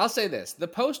 Okay, I'll say this. The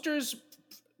poster's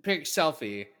pic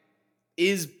selfie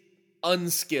is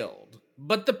unskilled,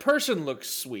 but the person looks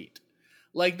sweet.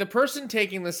 Like the person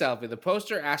taking the selfie, the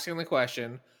poster asking the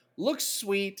question looks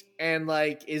sweet and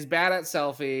like is bad at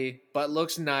selfie, but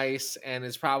looks nice and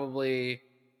is probably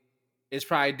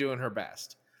doing her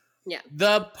best. Yeah.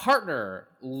 The partner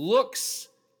looks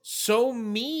so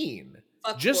mean.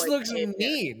 Just looks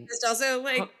mean. Just also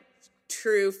like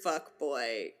true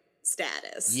fuckboy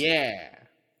status. Yeah.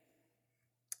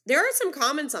 There are some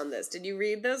comments on this. Did you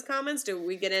read those comments? Did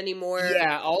we get any more?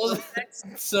 Yeah,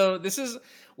 so this is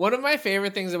one of my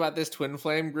favorite things about this Twin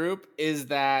Flame group is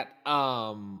that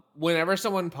whenever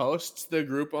someone posts, the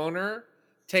group owner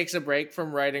takes a break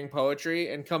from writing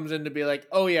poetry and comes in to be like,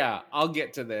 "Oh yeah, I'll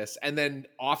get to this," and then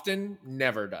often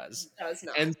never does. Does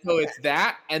not. And so it's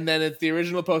that, and then it's the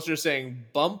original poster saying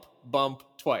 "bump bump"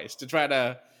 twice to try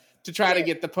to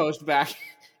get the post back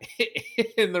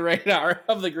in the radar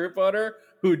of the group owner,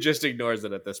 who just ignores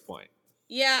it at this point.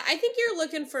 Yeah, I think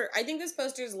this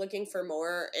poster is looking for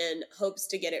more and hopes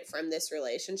to get it from this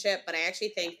relationship, but I actually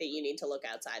think that you need to look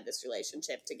outside this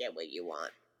relationship to get what you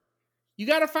want. You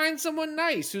got to find someone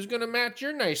nice who's going to match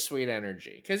your nice, sweet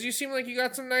energy. Because you seem like you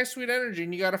got some nice, sweet energy,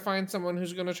 and you got to find someone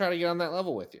who's going to try to get on that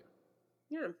level with you.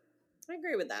 Yeah, I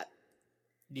agree with that.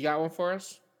 You got one for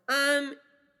us?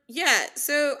 Yeah,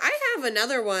 so I have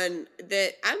another one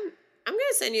that I'm going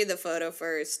to send you the photo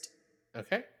first.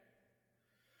 Okay.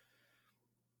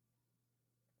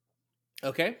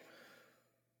 Okay.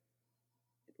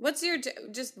 What's your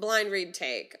just blind read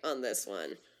take on this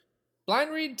one?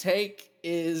 Blind read take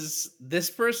is this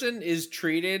person is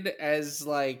treated as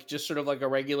like just sort of like a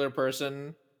regular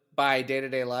person by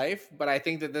day-to-day life, but I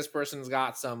think that this person's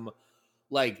got some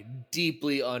like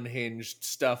deeply unhinged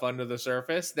stuff under the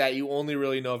surface that you only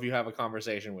really know if you have a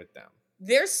conversation with them.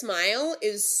 Their smile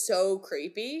is so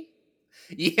creepy.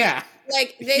 Yeah.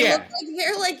 Like they look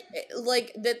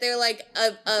like they're like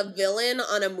a villain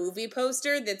on a movie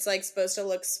poster that's like supposed to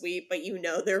look sweet, but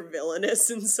they're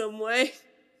villainous in some way.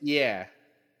 Yeah.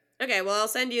 Okay, well I'll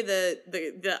send you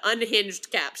the unhinged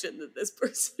caption that this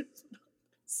person put on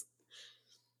this.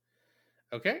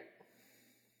 Okay.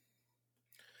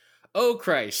 Oh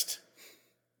Christ.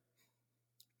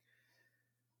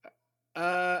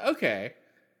 Okay.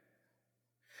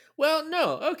 Well,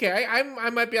 no. Okay, I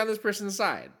might be on this person's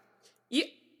side.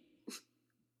 Read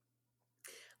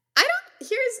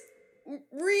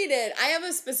it. I have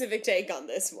a specific take on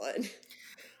this one.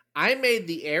 I made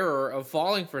the error of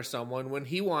falling for someone when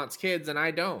he wants kids and I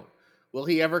don't. Will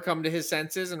he ever come to his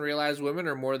senses and realize women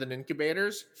are more than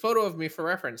incubators? Photo of me for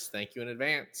reference. Thank you in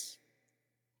advance.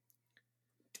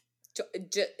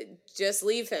 Just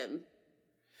leave him.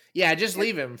 Yeah, just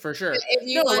leave him for sure.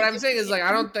 No, what I'm saying is like,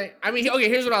 I don't think, I mean, okay,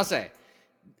 here's what I'll say.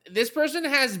 This person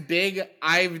has big,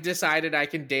 I've decided I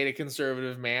can date a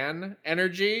conservative man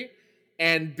energy,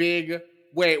 and big,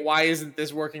 wait, why isn't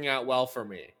this working out well for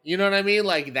me? You know what I mean?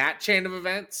 Like that chain of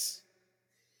events.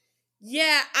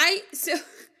 Yeah, so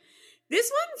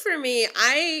this one for me,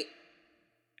 I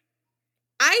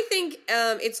think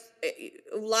it's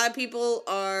a lot of people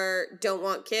don't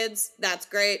want kids. That's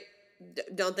great.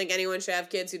 Don't think anyone should have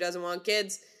kids who doesn't want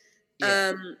kids.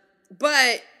 Yeah.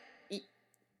 But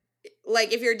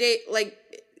like if you're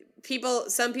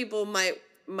some people might,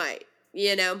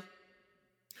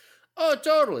 Oh,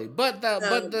 totally. But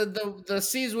the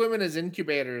sees women as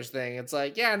incubators thing, it's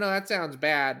like, yeah, no, that sounds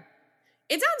bad.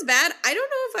 It sounds bad. I don't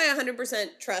know if I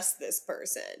 100% trust this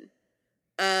person.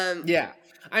 Yeah.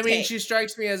 I mean, she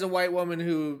strikes me as a white woman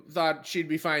who thought she'd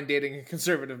be fine dating a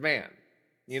conservative man.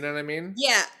 You know what I mean?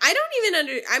 Yeah. I'm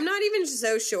not even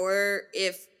so sure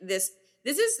if this,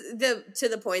 this is to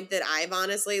the point that I've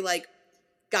honestly like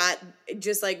got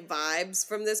just like vibes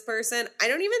from this person. I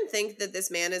don't even think that this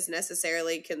man is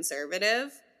necessarily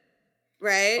conservative,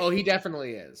 right? Oh, he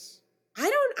definitely is.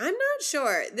 I'm not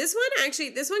sure. This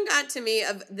one got to me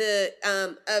of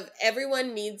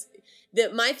everyone needs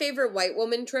my favorite white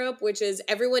woman trope, which is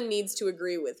everyone needs to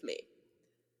agree with me.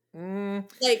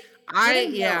 Like I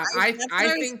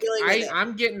think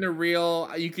I'm getting a real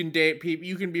you can date people,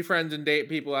 you can be friends and date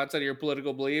people outside of your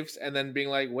political beliefs, and then being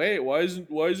like, wait, why is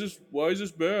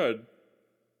this bad?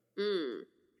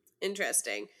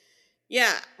 Interesting.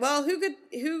 Yeah. Well, who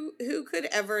could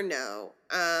ever know?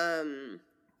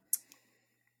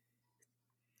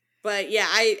 But yeah,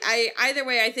 I either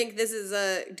way, I think this is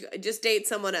just date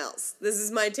someone else. This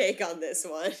is my take on this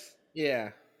one. Yeah.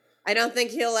 I don't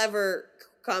think he'll ever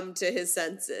come to his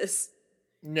senses.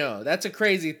 No, that's a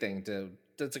crazy thing.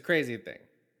 That's a crazy thing.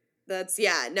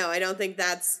 No, I don't think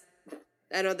that's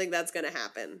gonna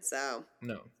happen. So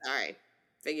no. All right,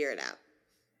 figure it out.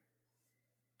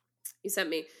 You sent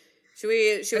me. Should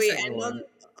we end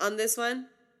on this one?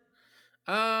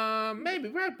 Maybe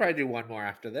we'll probably do one more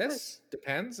after this.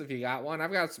 Depends if you got one.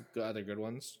 I've got some other good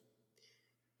ones.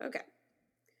 Okay.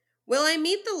 Will I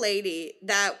meet the lady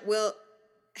that will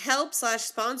help /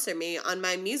 sponsor me on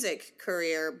my music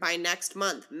career by next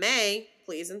month? May,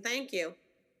 please and thank you.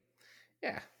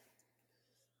 Yeah.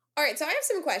 All right, so I have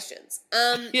some questions.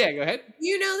 Yeah, go ahead.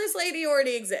 You know this lady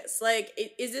already exists. Like,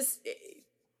 is this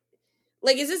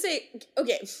a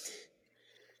okay?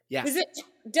 Yeah.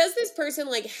 Does this person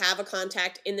like have a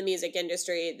contact in the music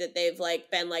industry that they've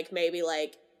like been like maybe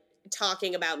like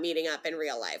talking about meeting up in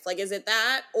real life? Like, is it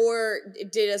that, or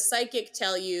did a psychic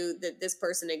tell you that this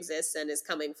person exists and is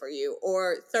coming for you?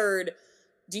 Or third,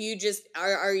 do you just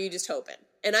are you just hoping?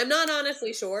 And I'm not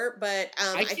honestly sure, but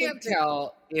I can't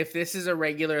tell if this is a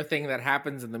regular thing that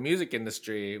happens in the music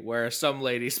industry where some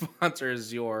lady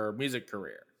sponsors your music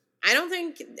career. I don't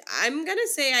think I'm gonna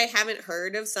say I haven't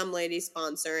heard of some lady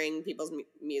sponsoring people's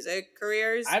music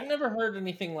careers. I've never heard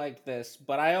anything like this,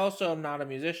 but I also am not a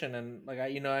musician, and like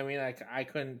I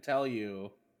couldn't tell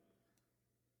you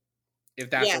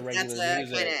if that's a regular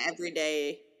music. Kind of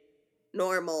everyday,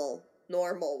 normal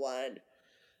one.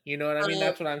 You know what I mean?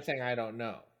 That's what I'm saying. I don't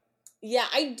know. Yeah,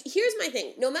 here's my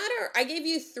thing. No matter, I gave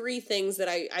you 3 things that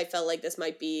I felt like this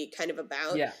might be kind of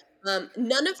about. Yeah. None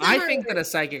of them I think that a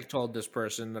psychic told this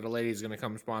person that a lady's going to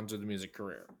come sponsor the music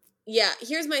career. Yeah,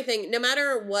 here's my thing. No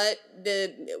matter what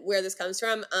where this comes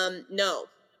from, no.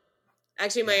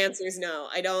 Actually, my answer is no.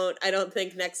 I don't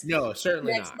think next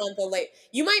certainly next not. month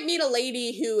you might meet a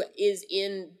lady who is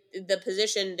in the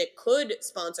position that could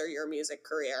sponsor your music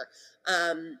career.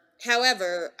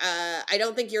 However, I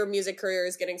don't think your music career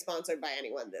is getting sponsored by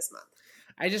anyone this month.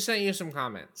 I just sent you some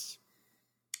comments.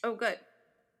 Oh, good.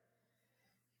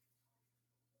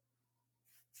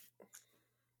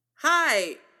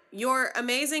 Hi, your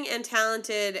amazing and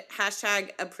talented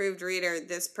 #approved reader,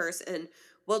 this person,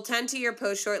 will tend to your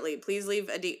post shortly. Please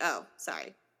leave a oh,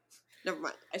 sorry. Never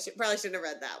mind. I probably shouldn't have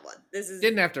read that one.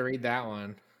 Didn't have to read that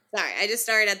one. Sorry, I just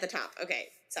started at the top. Okay,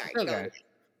 sorry. Okay.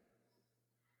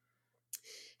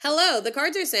 Hello, the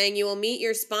cards are saying you will meet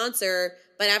your sponsor,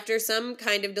 but after some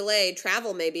kind of delay,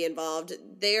 travel may be involved.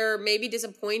 There may be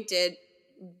disappointment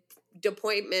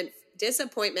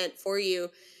for you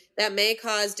that may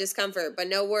cause discomfort, but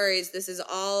no worries. This is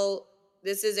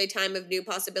a time of new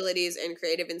possibilities and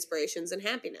creative inspirations and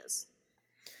happiness.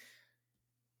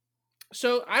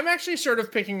 So I'm actually sort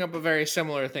of picking up a very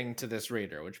similar thing to this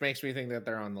reader, which makes me think that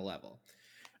they're on the level.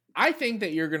 I think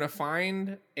that you're going to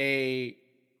find a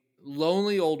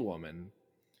lonely old woman,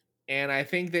 and I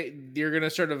think that you're going to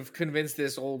sort of convince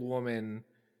this old woman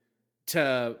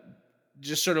to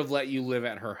just sort of let you live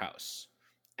at her house.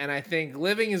 And I think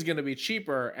living is going to be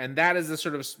cheaper, and that is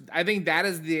I think that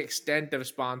is the extent of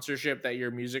sponsorship that your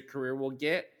music career will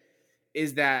get,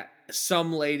 is that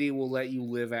some lady will let you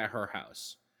live at her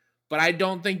house. But I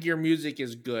don't think your music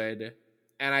is good,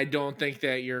 and I don't think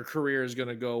that your career is going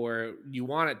to go where you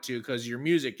want it to because your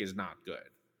music is not good.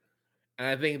 And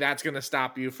I think that's going to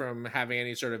stop you from having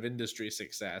any sort of industry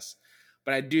success.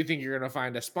 But I do think you're going to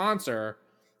find a sponsor,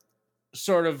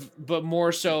 sort of, but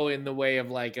more so in the way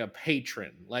of like a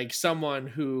patron, like someone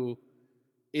who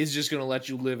is just going to let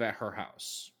you live at her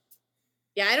house.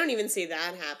 Yeah, I don't even see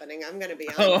that happening. I'm going to be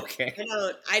honest. Oh, okay.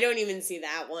 I don't even see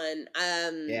that one.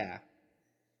 Yeah.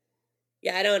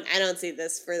 Yeah, I don't see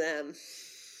this for them.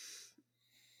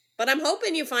 But I'm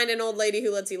hoping you find an old lady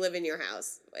who lets you live in your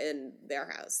house, in their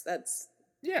house. That is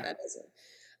it.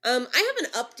 I have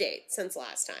an update since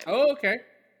last time. Oh, okay.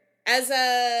 As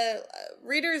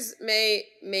readers may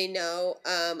know,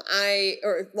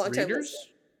 or Readers?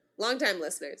 longtime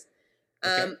listeners,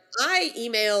 Okay. I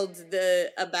emailed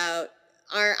about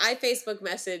I Facebook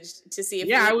messaged to see if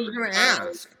Yeah, we I was going to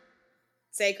ask.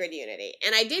 Sacred Unity,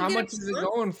 and I did How get much is it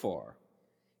going for?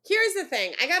 Here's the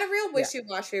thing. I got a real Yeah.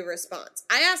 wishy-washy response.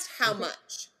 I asked how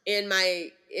much in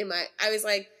my I was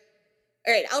like,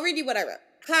 all right, I'll read you what I wrote.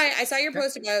 Hi, I saw your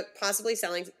post about possibly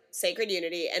selling Sacred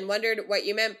Unity and wondered what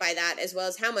you meant by that, as well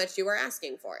as how much you were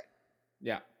asking for it.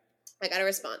 Yeah. I got a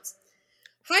response.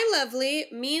 Hi, lovely.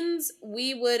 Means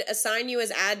we would assign you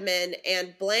as admin,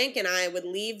 and blank and I would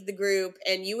leave the group,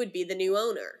 and you would be the new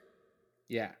owner.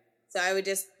 Yeah. So I would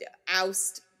just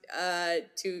oust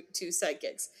two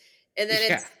psychics, and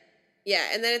then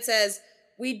and then it says,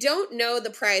 we don't know the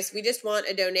price. We just want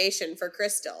a donation for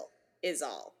Crystal. Is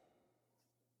all.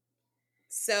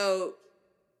 So,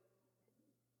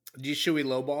 should we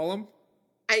lowball them?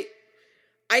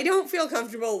 I don't feel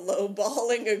comfortable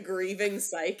lowballing a grieving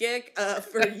psychic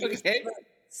for use of a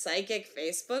psychic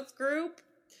Facebook group.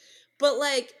 But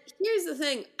like, here's the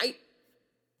thing.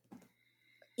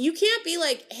 You can't be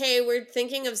like, hey, we're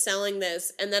thinking of selling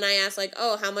this, and then I ask like,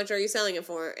 oh, how much are you selling it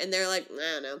for? And they're like,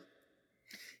 I don't know.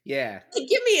 Yeah. Like,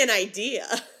 give me an idea.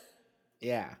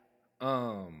 Yeah.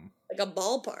 Like a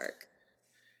ballpark.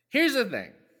 Here's the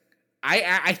thing.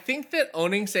 I think that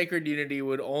owning Sacred Unity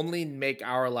would only make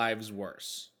our lives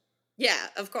worse. Yeah,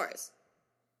 of course.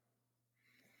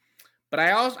 But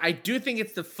I do think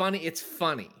it's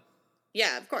funny.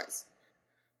 Yeah, of course.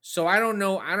 So I don't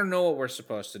know what we're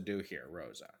supposed to do here,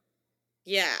 Rosa.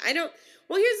 Yeah,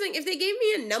 well, here's the thing. If they gave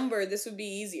me a number, this would be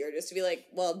easier, just to be like,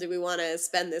 well, do we want to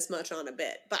spend this much on a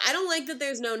bit? But I don't like that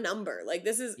there's no number. Like,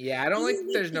 this is... Yeah, I don't like that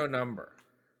there's no number.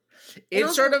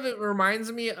 It reminds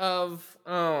me of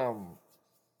when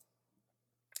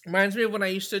I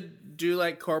used to do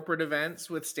like corporate events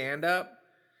with stand up,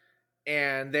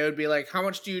 and they would be like, how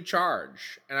much do you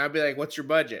charge? And I'd be like, what's your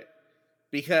budget?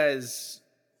 Because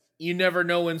you never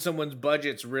know when someone's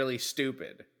budget's really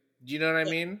stupid. Do you know what I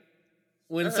mean?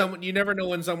 You never know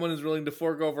when someone is willing to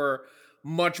fork over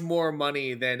much more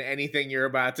money than anything you're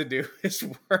about to do is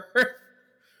worth.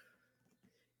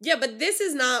 Yeah, but this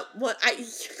is not what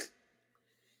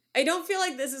I don't feel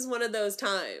like this is one of those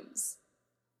times.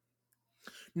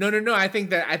 No. I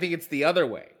think it's the other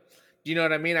way. Do you know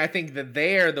what I mean? I think that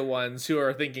they are the ones who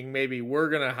are thinking maybe we're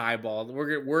gonna highball.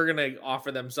 We're gonna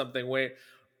offer them something way.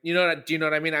 Do you know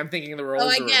what I mean? I'm thinking the roles. Oh,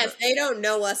 I guess they don't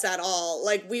know us at all.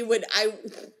 Like we would.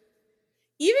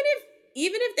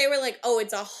 Even if they were like, oh,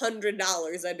 it's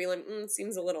 $100, I'd be like,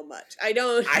 seems a little much. I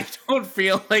don't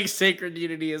feel like Sacred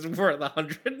Unity is worth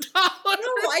 $100. No,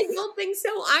 I don't think so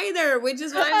either. Which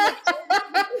is why I'm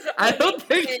like,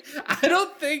 I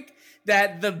don't think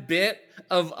that the bit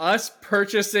of us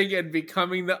purchasing and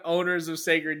becoming the owners of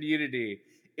Sacred Unity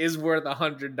is worth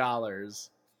 $100.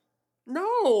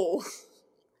 No,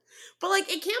 but like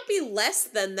it can't be less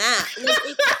than that.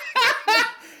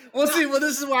 Well,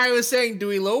 this is why I was saying, do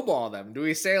we lowball them? Do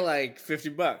we say like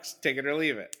 $50, take it or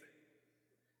leave it?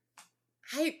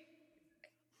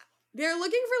 They're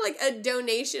looking for like a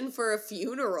donation for a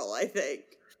funeral, I think.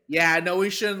 Yeah, no, we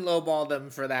shouldn't lowball them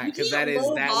for that, because that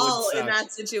would suck in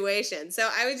that situation. So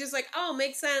I was just like, oh,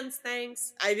 makes sense,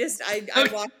 thanks. I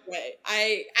walked away.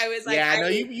 I was like, yeah, no,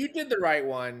 you did the right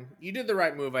one. You did the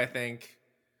right move, I think.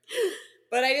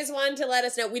 But I just wanted to let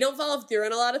us know, we don't follow through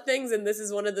on a lot of things, and this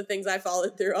is one of the things I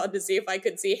followed through on to see if I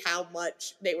could see how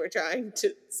much they were trying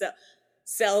to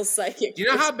sell psychic. Do you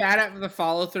know how bad at the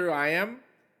follow through I am?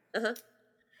 Uh-huh.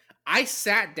 I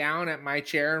sat down at my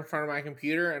chair in front of my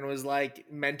computer and was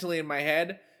like, mentally in my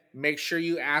head, make sure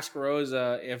you ask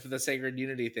Rosa if the Sacred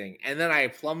Unity thing. And then I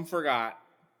plumb forgot.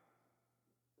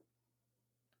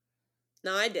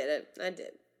 No, I did it. I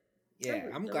did. Yeah,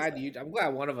 I'm glad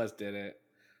one of us did it.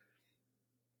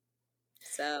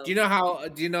 So, do you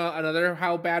know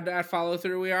how bad at follow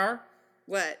through we are?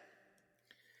 What?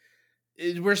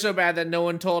 We're so bad that no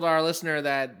one told our listener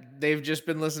that they've just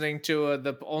been listening to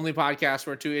the only podcast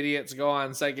where two idiots go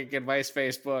on Psychic Advice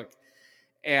Facebook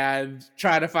and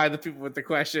try to find the people with the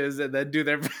questions and then do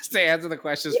their best to answer the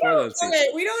questions for those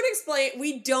people. We don't explain.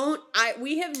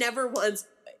 We have never once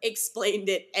explained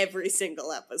it every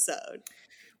single episode.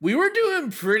 We were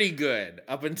doing pretty good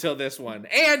up until this one.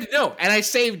 And I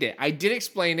saved it. I did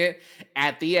explain it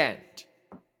at the end.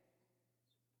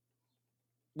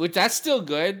 Which that's still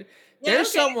good. Yeah,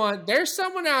 there's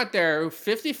someone out there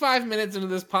 55 minutes into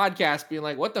this podcast being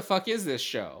like, what the fuck is this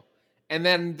show? And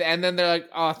then they're like,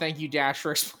 oh, thank you, Dash,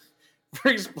 for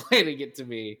explaining it to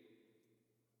me.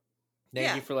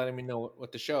 Thank you for letting me know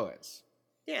what the show is.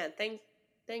 Yeah, thank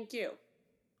you.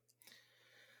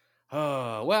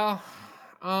 Well,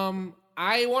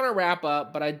 I want to wrap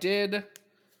up, but I did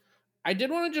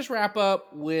want to just wrap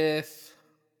up with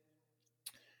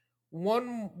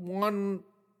one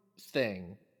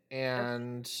thing,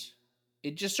 and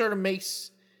it just sort of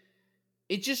makes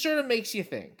you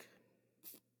think.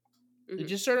 It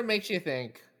just sort of makes you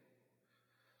think.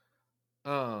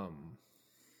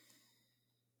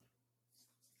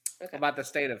 About the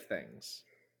state of things.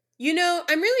 You know,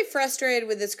 I'm really frustrated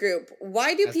with this group.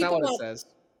 Why do That's people not what it says.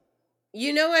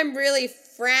 You know, I'm really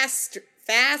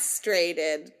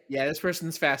fastrated. Yeah, this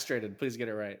person's fastrated. Please get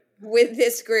it right. With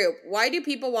this group. Why do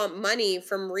people want money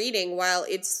from reading while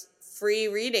it's free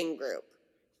reading group?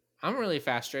 I'm really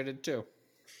fastrated too.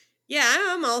 Yeah,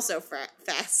 I'm also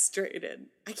fastrated.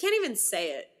 I can't even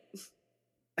say it.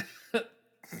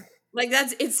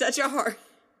 It's such a hard.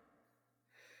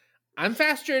 I'm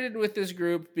fastrated with this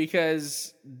group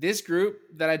because this group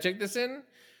that I took this in,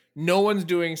 no one's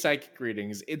doing psychic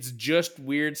readings. It's just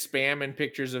weird spam and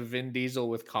pictures of Vin Diesel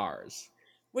with cars.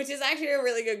 Which is actually a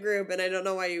really good group, and I don't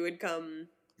know why you would come.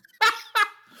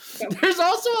 There's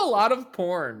also a lot of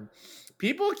porn.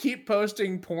 People keep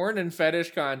posting porn and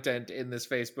fetish content in this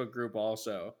Facebook group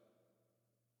also.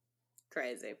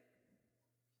 Crazy.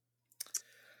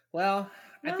 Well,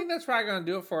 I think that's probably going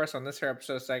to do it for us on this here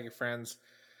episode of Psychic Friends.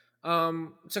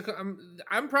 I'm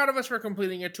proud of us for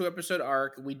completing a 2-episode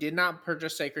arc. We did not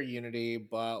purchase Sacred Unity,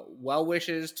 but well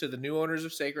wishes to the new owners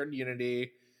of Sacred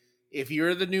Unity. If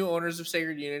you're the new owners of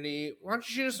Sacred Unity, why don't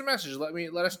you shoot us a message?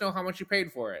 Let us know how much you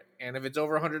paid for it. And if it's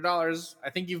over $100, I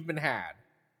think you've been had.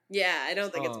 Yeah, I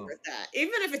don't think it's worth that.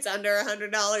 Even if it's under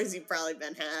 $100, you've probably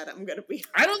been had.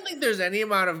 I don't think there's any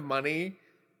amount of money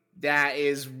that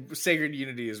is Sacred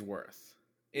Unity is worth.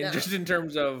 Just in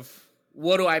terms of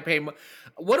what do I pay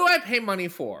money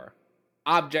for?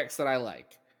 Objects that I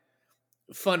like.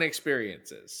 Fun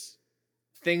experiences.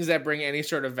 Things that bring any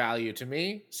sort of value to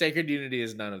me. Sacred Unity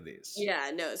is none of these.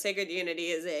 Yeah, no, Sacred Unity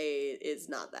is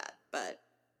not that, but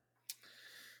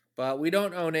we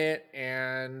don't own it,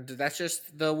 and that's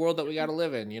just the world that we got to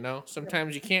live in, you know?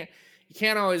 Sometimes you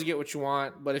can't always get what you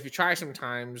want, but if you try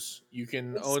sometimes, you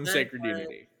can own Sacred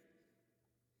Unity.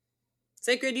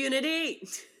 Sacred Unity!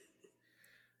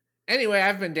 Anyway,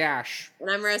 I've been Dash. And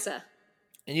I'm Rosa.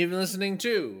 And you've been listening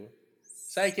to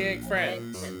Psychic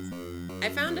Friends. I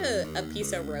found a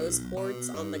piece of rose quartz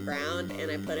on the ground,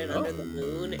 and I put it under the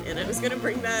moon, and I was going to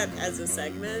bring that as a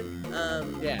segment.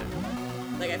 Yeah.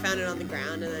 I found it on the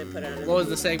ground, and I put it under What was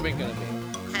the segment going to be?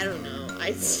 I don't know.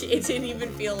 It didn't even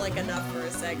feel like enough for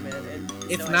a segment. And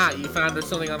it's so not. You found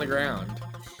something on the ground.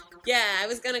 Yeah, I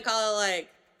was going to call it,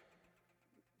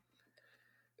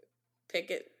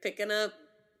 picking up.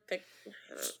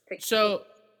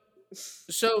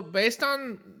 So based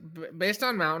on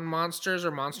Mountain Monsters or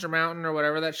Monster Mountain or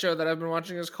whatever that show that I've been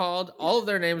watching is called, all of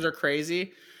their names are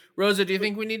crazy. Rosa, do you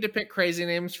think we need to pick crazy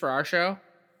names for our show?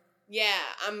 Yeah,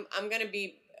 I'm gonna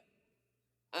be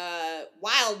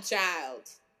Wild Child.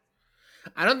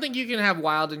 I don't think you can have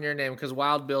Wild in your name because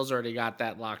Wild Bill's already got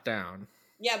that locked down.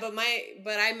 Yeah, but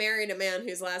I married a man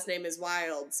whose last name is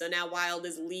Wild, so now Wild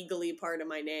is legally part of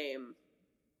my name.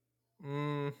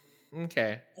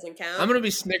 Okay. Doesn't count? I'm gonna be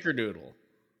Snickerdoodle.